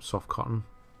clear up. Soft cotton.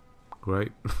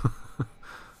 Great.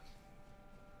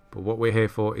 But what we're here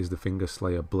for is the Finger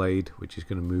Slayer Blade, which is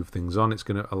going to move things on. It's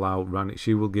going to allow Rune.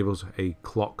 She will give us a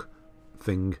clock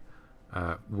thing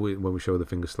when we show the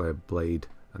Finger Slayer Blade,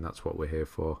 and that's what we're here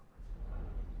for.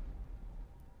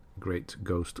 Great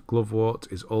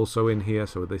Ghost-Glovewort is also in here,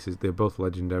 so they're both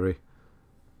legendary.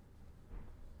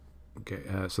 Okay,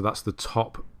 so that's the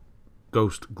top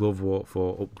Ghost-Glovewort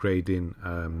for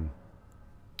upgrading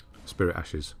Spirit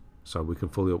Ashes. So we can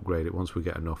fully upgrade it once we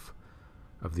get enough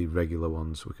of the regular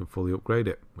ones. We can fully upgrade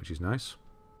it, which is nice.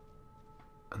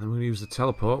 And then we're going to use the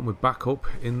teleport, and we're back up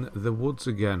in the woods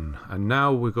again. And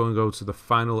now we're going to go to the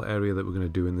final area that we're going to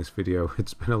do in this video.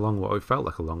 It's been a long one. It felt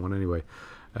like a long one anyway.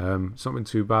 Something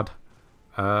too bad.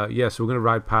 Yeah, so we're going to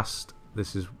ride past.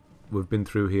 We've been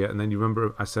through here, and then you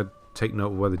remember I said take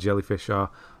note of where the jellyfish are.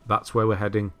 That's where we're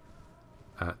heading,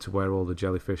 to where all the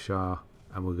jellyfish are,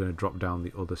 and we're going to drop down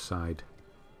the other side.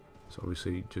 So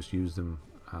obviously just use them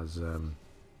as a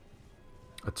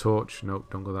torch.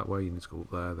 Nope, don't go that way. You need to go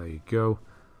up there. There you go.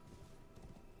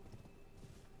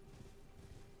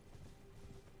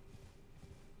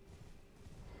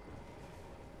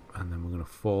 And then we're going to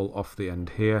fall off the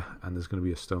end here, and there's going to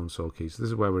be a stone soul key. So this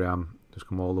is where we am. Just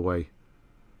come all the way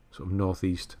sort of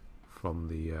northeast from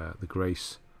the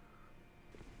Grace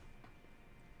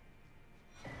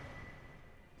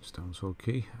Stone Sword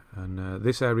Key. And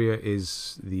this area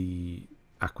is the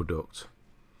aqueduct.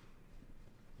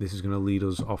 This is going to lead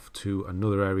us off to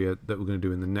another area that we're going to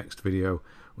do in the next video,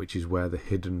 which is where the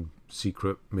hidden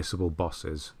secret missable boss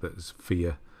is. That's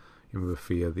Fear. You remember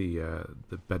Fear,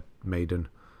 the bed maiden.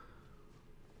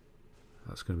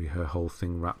 That's going to be her whole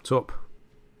thing wrapped up.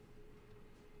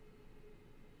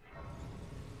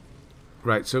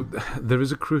 Right, so there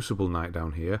is a Crucible Knight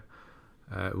down here.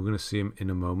 We're going to see him in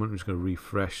a moment. I'm just going to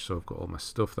refresh so I've got all my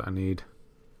stuff that I need.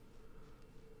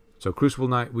 So Crucible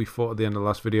Knight we fought at the end of the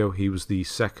last video. He was the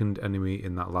second enemy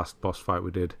in that last boss fight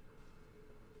we did.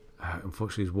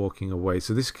 Unfortunately he's walking away.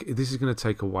 So this is going to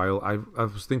take a while. I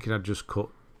was thinking I'd just cut,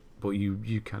 but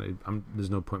you kind of, there's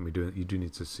no point in me doing it. You do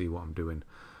need to see what I'm doing.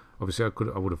 Obviously I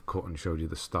would have cut and showed you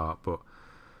the start, but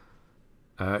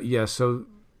yeah, so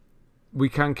we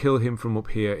can kill him from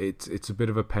up here. It's a bit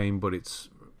of a pain, but it's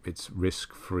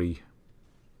risk free.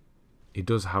 He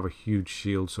does have a huge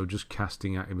shield, so just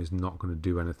casting at him is not going to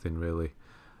do anything really,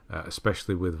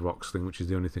 especially with Rock Sling, which is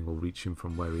the only thing will reach him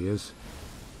from where he is.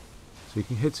 So you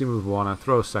can hit him with one. I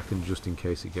throw a second just in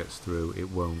case it gets through. It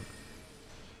won't.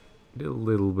 A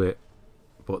little bit,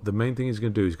 but the main thing he's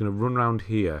going to do is going to run around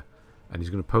here, and he's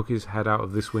going to poke his head out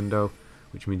of this window,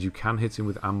 which means you can hit him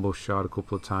with Ambush Shard a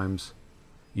couple of times.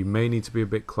 You may need to be a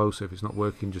bit closer. If it's not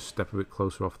working, just step a bit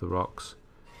closer off the rocks.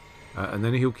 And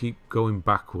then he'll keep going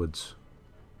backwards.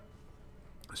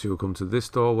 So he'll come to this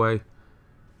doorway,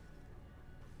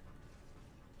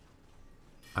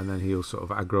 and then he'll sort of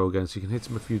aggro again. So you can hit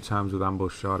him a few times with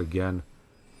Ambush Shard again,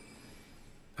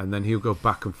 and then he'll go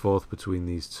back and forth between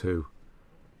these two.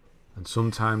 And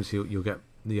sometimes you'll get,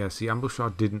 yeah, see, Ambush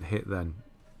Shard didn't hit then.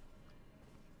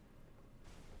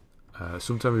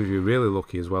 Sometimes if you're really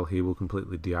lucky as well, he will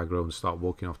completely de-aggro and start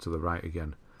walking off to the right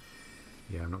again.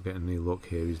 Yeah, I'm not getting any luck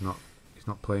here. He's not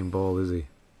playing ball, is he?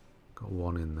 Got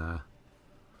one in there.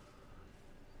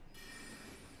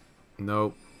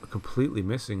 No, completely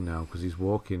missing now because he's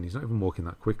walking. He's not even walking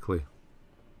that quickly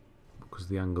because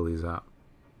the angle he's at.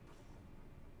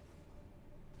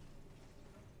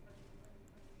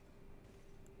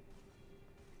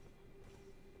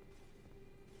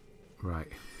 Right,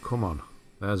 come on.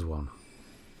 There's one.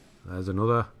 There's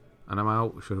another. And I'm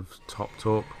out. Should have topped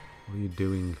up. What are you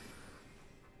doing?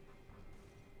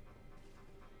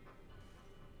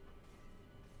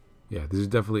 Yeah, this is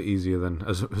definitely easier than,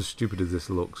 as stupid as this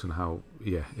looks and how,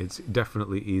 yeah, it's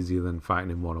definitely easier than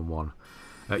fighting him one-on-one.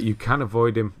 You can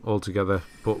avoid him altogether,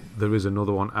 but there is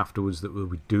another one afterwards that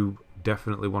we do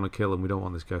definitely want to kill, and we don't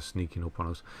want this guy sneaking up on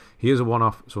us. He is a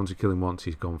one-off, so once you kill him once,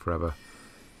 he's gone forever.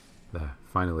 There,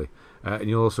 finally. And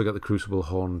you'll also get the Crucible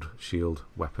Horned Shield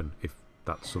weapon, if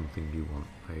that's something you want.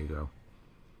 There you go.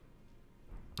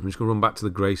 I'm just going to run back to the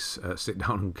Grace, sit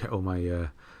down and get all my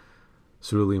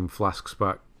cerulean flasks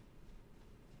back.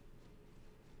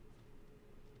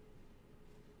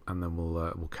 And then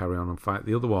we'll carry on and fight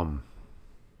the other one.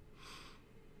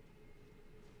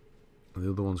 And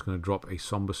the other one's going to drop a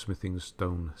Somber Smithing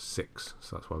Stone 6,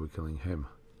 so that's why we're killing him.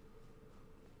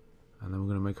 And then we're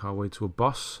going to make our way to a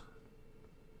boss.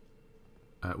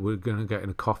 We're going to get in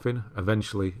a coffin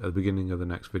eventually at the beginning of the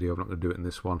next video. I'm not going to do it in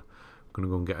this one. I'm going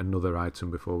to go and get another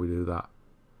item before we do that.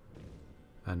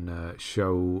 And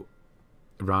show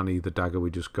Rani the dagger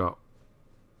we just got,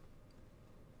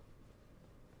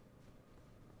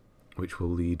 which will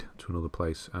lead to another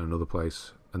place, and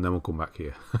then we'll come back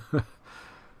here.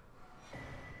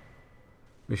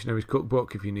 Missionary's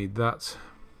Cookbook if you need that.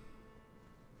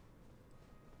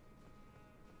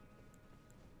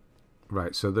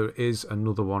 Right, so there is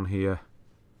another one here.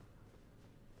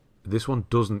 This one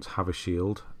doesn't have a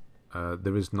shield.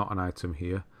 There is not an item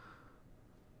here,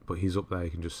 but he's up there,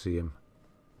 you can just see him.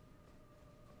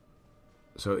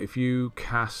 So if you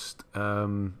cast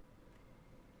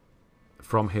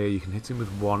from here, you can hit him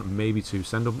with one, maybe two,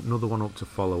 send another one up to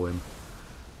follow him,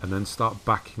 and then start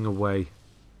backing away.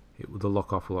 The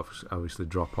lock off will obviously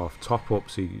drop off. Top up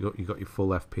so you got your full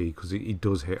FP, because he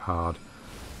does hit hard.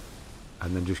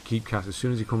 And then just keep casting. As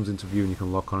soon as he comes into view and you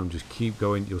can lock on him, just keep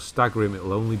going. You'll stagger him.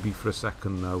 It'll only be for a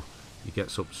second though. He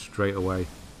gets up straight away,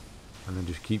 and then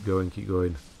just keep going,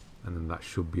 and then that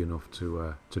should be enough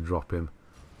to drop him.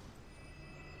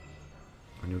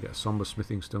 And you'll get a Somber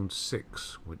Smithing Stone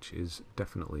 6, which is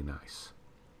definitely nice.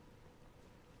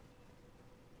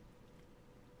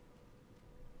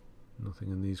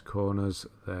 Nothing in these corners.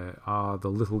 There are the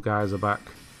little guys are back.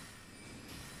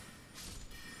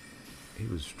 He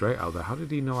was straight out there. How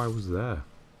did he know I was there?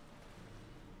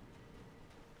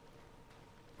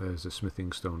 There's a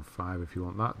Smithing Stone 5 if you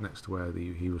want that, next to where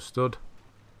he was stood.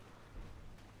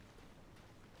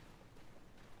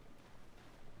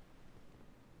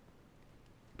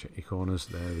 Check your corners.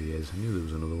 There he is. I knew there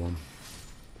was another one.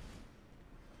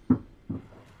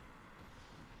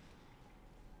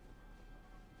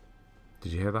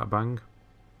 Did you hear that bang?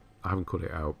 I haven't cut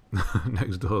it out.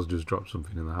 Next door's just dropped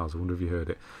something in the house. I wonder if you heard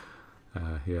it.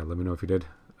 Yeah, let me know if you did.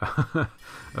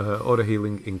 Auto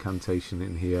healing incantation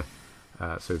in here.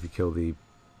 So if you kill the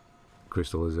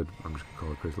crystal lizard, I'm just going to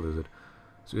call it crystal lizard.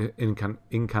 So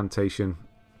incantation.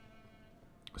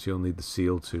 So you'll need the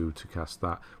seal to cast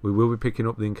that. We will be picking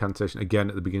up the incantation again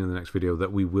at the beginning of the next video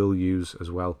that we will use as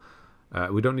well.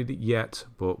 We don't need it yet,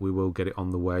 but we will get it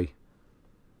on the way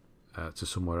to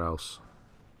somewhere else.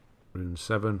 Rune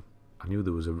 7. I knew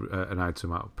there was an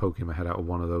item out poking my head out of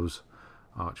one of those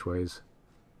archways.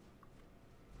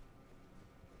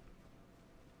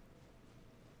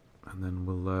 And then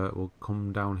we'll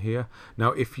come down here. Now,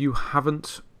 if you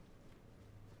haven't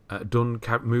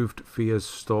moved Fia's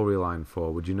storyline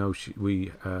forward, you know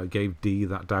we gave Dee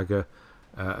that dagger,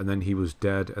 and then he was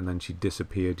dead, and then she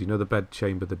disappeared. You know the bed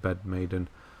chamber, the bed maiden.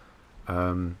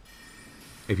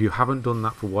 If you haven't done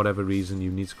that for whatever reason,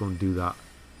 you need to go and do that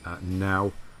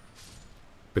now,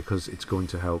 because it's going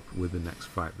to help with the next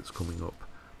fight that's coming up.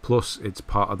 Plus, it's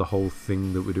part of the whole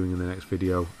thing that we're doing in the next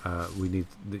video. We need,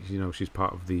 you know, she's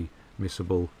part of the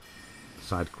missable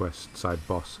side quest, side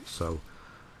boss. So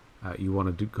you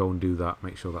want to go and do that.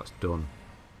 Make sure that's done.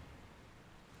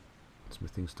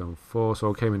 Smithing stone 4.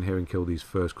 So I came in here and killed these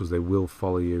first because they will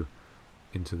follow you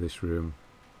into this room.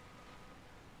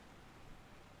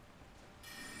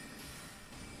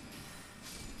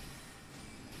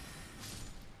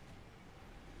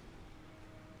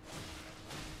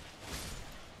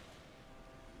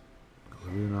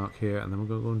 Rune arc here, and then we're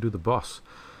going to go and do the boss.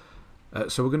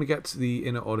 So we're going to get to the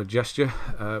inner order gesture.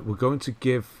 We're going to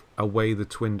give away the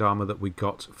twinned armor that we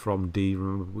got from D.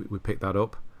 Remember, we picked that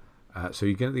up. So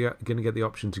you're going to get the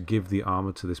option to give the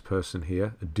armor to this person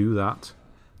here. Do that.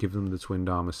 Give them the twinned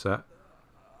armor set.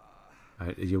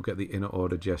 You'll get the inner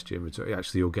order gesture inventory.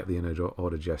 Actually, you'll get the inner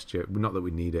order gesture. Not that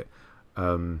we need it.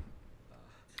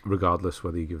 Regardless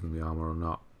whether you give them the armor or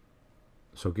not.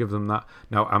 So give them that.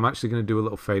 Now, I'm actually going to do a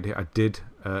little fade here. I did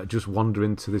just wander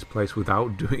into this place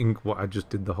without doing what I just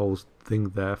did the whole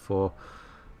thing there for,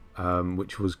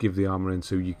 which was give the armor in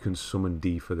so you can summon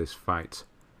D for this fight.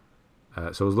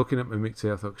 So I was looking at Mimic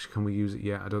Tear. I thought, can we use it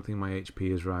yet? I don't think my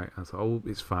HP is right. I thought, oh,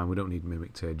 it's fine. We don't need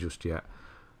Mimic Tear just yet.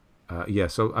 Yeah,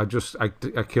 so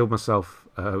I killed myself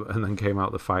and then came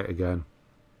out the fight again.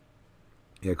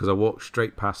 Yeah, because I walked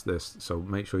straight past this, so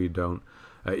make sure you don't.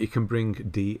 You can bring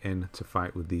D in to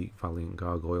fight with the Valiant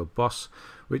Gargoyle boss,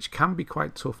 which can be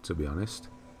quite tough, to be honest.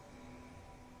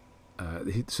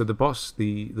 So the boss,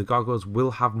 the gargoyles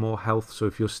will have more health, so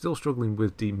if you're still struggling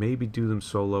with D, maybe do them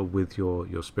solo with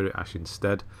your Spirit Ash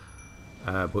instead.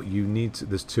 But you need to,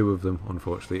 there's two of them,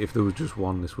 unfortunately. If there was just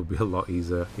one, this would be a lot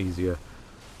easier.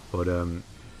 But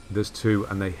there's two,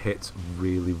 and they hit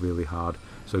really, really hard.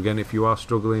 So again, if you are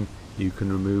struggling, you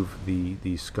can remove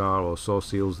the Scar or Saw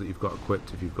Seals that you've got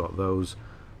equipped if you've got those.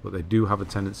 But they do have a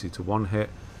tendency to one-hit.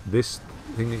 This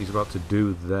thing that he's about to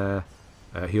do there,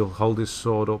 he'll hold his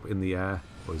sword up in the air,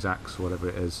 or his axe, whatever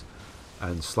it is,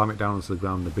 and slam it down onto the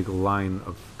ground. A big line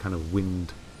of kind of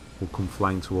wind will come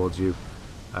flying towards you.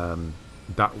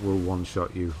 That will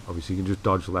one-shot you. Obviously, you can just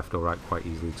dodge left or right quite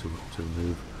easily to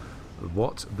move.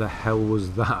 What the hell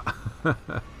was that?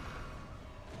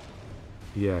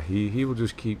 Yeah, he will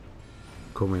just keep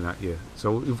coming at you.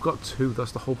 So we've got two.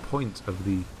 That's the whole point of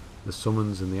the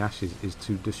summons and the ashes, is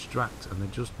to distract, and they're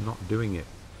just not doing it.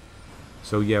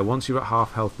 So yeah, once you're at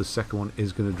half health, the second one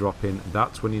is going to drop in.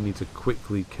 That's when you need to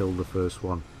quickly kill the first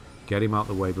one. Get him out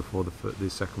the way before the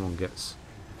second one gets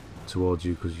towards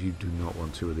you, because you do not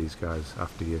want two of these guys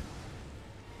after you.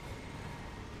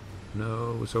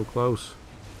 No, we're so close.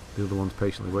 The other one's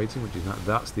patiently waiting, which is not.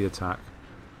 That's the attack.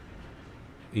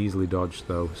 Easily dodged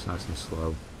though. It's nice and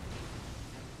slow.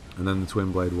 And then the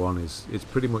twin blade one it's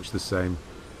pretty much the same.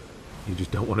 You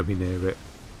just don't want to be near it.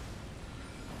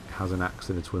 It has an axe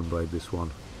and a twin blade, this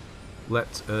one.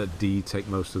 Let D take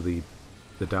most of the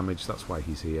damage. That's why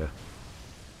he's here.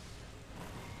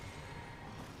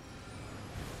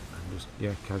 And just,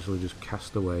 yeah, casually just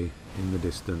cast away in the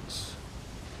distance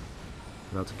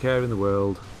without a care in the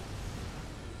world.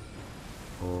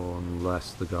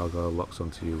 Unless the gargoyle locks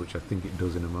onto you, which I think it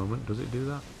does in a moment. Does it do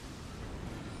that?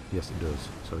 Yes, it does.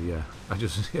 So yeah,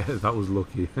 yeah, that was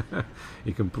lucky.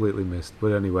 You completely missed.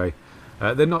 But anyway,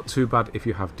 they're not too bad if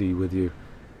you have D with you,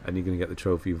 and you're going to get the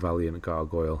trophy Valiant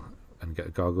Gargoyle, and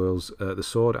get gargoyles, the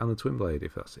sword and the twin blade,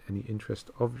 if that's any interest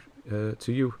of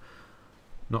to you.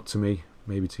 Not to me,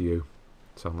 maybe to you.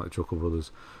 Sound like the Chuckle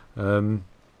Brothers.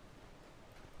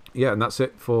 yeah, and that's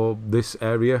it for this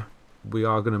area. We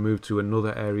are going to move to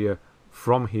another area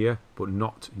from here, but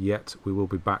not yet. We will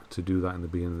be back to do that in the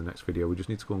beginning of the next video. We just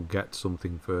need to go and get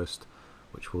something first,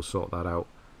 which we'll sort that out.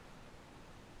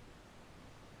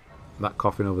 That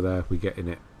coffin over there, we get in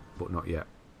it, but not yet.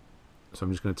 So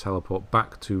I'm just going to teleport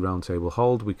back to Round Table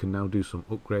Hold. We can now do some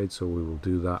upgrades, so we will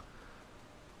do that.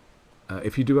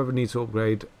 If you do ever need to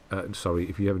upgrade,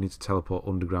 if you ever need to teleport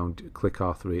underground, click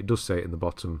R3. It does say it in the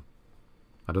bottom.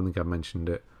 I don't think I mentioned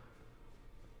it.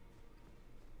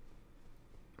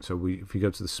 So if you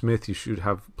go to the smith, you should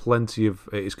have plenty of...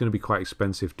 It's going to be quite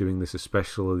expensive doing this,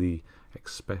 especially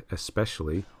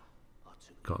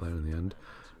got there in the end.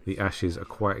 The ashes are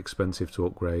quite expensive to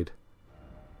upgrade.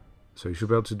 So you should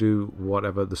be able to do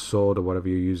whatever, the sword or whatever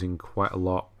you're using, quite a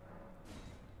lot.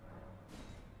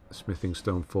 Smithing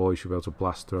Stone 4, you should be able to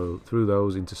blast through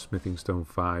those into Smithing Stone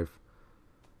 5.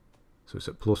 So it's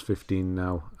at plus 15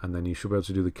 now, and then you should be able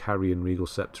to do the Carrion Regal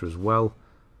Scepter as well.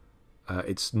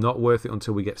 It's not worth it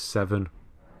until we get 7,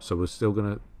 so we're still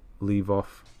going to leave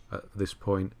off at this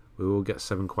point. We will get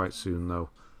 7 quite soon though.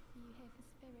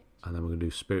 And then we're going to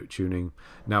do Spirit Tuning.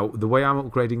 Now, the way I'm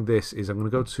upgrading this is I'm going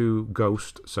to go to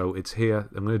Ghost, so it's here.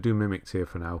 I'm going to do Mimic Tier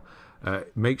for now.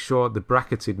 Make sure the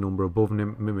bracketed number above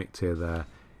Mimic Tier there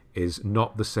is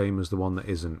not the same as the one that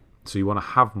isn't. So you want to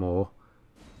have more.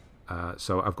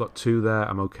 So I've got 2 there.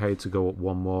 I'm okay to go up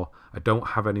 1 more. I don't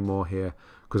have any more here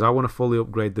because I want to fully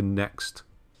upgrade the next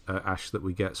ash that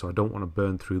we get, so I don't want to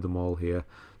burn through them all here.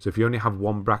 So if you only have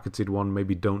 1 bracketed one,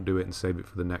 maybe don't do it and save it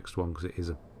for the next one, because it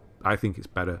is I think it's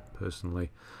better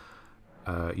personally.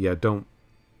 Yeah, don't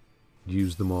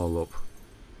use them all up.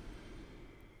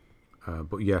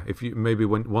 But yeah, if you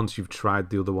once you've tried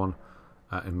the other one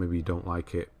and maybe you don't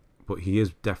like it, but he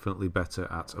is definitely better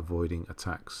at avoiding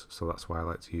attacks, so that's why I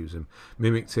like to use him.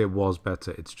 Mimic Tier was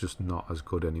better, it's just not as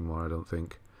good anymore, I don't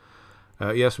think.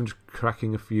 Yes, I'm just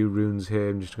cracking a few runes here.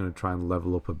 I'm just going to try and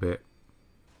level up a bit.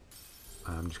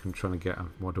 I'm just going to try and get,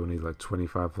 what do I need, like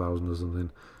 25,000 or something.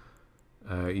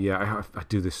 Yeah, I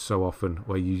do this so often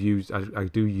where you use, I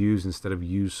do use instead of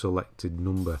use selected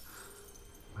number.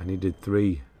 I needed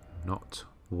 3, not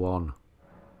 1.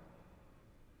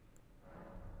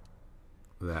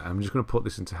 There, I'm just going to put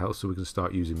this into health so we can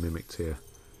start using Mimic Tier.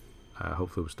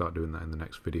 Hopefully we'll start doing that in the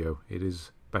next video. It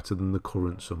is better than the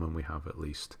current summon we have at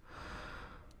least.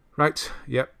 Right,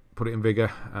 yep, put it in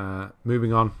Vigor.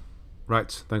 Moving on.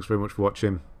 Right, thanks very much for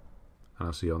watching, and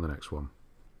I'll see you on the next one.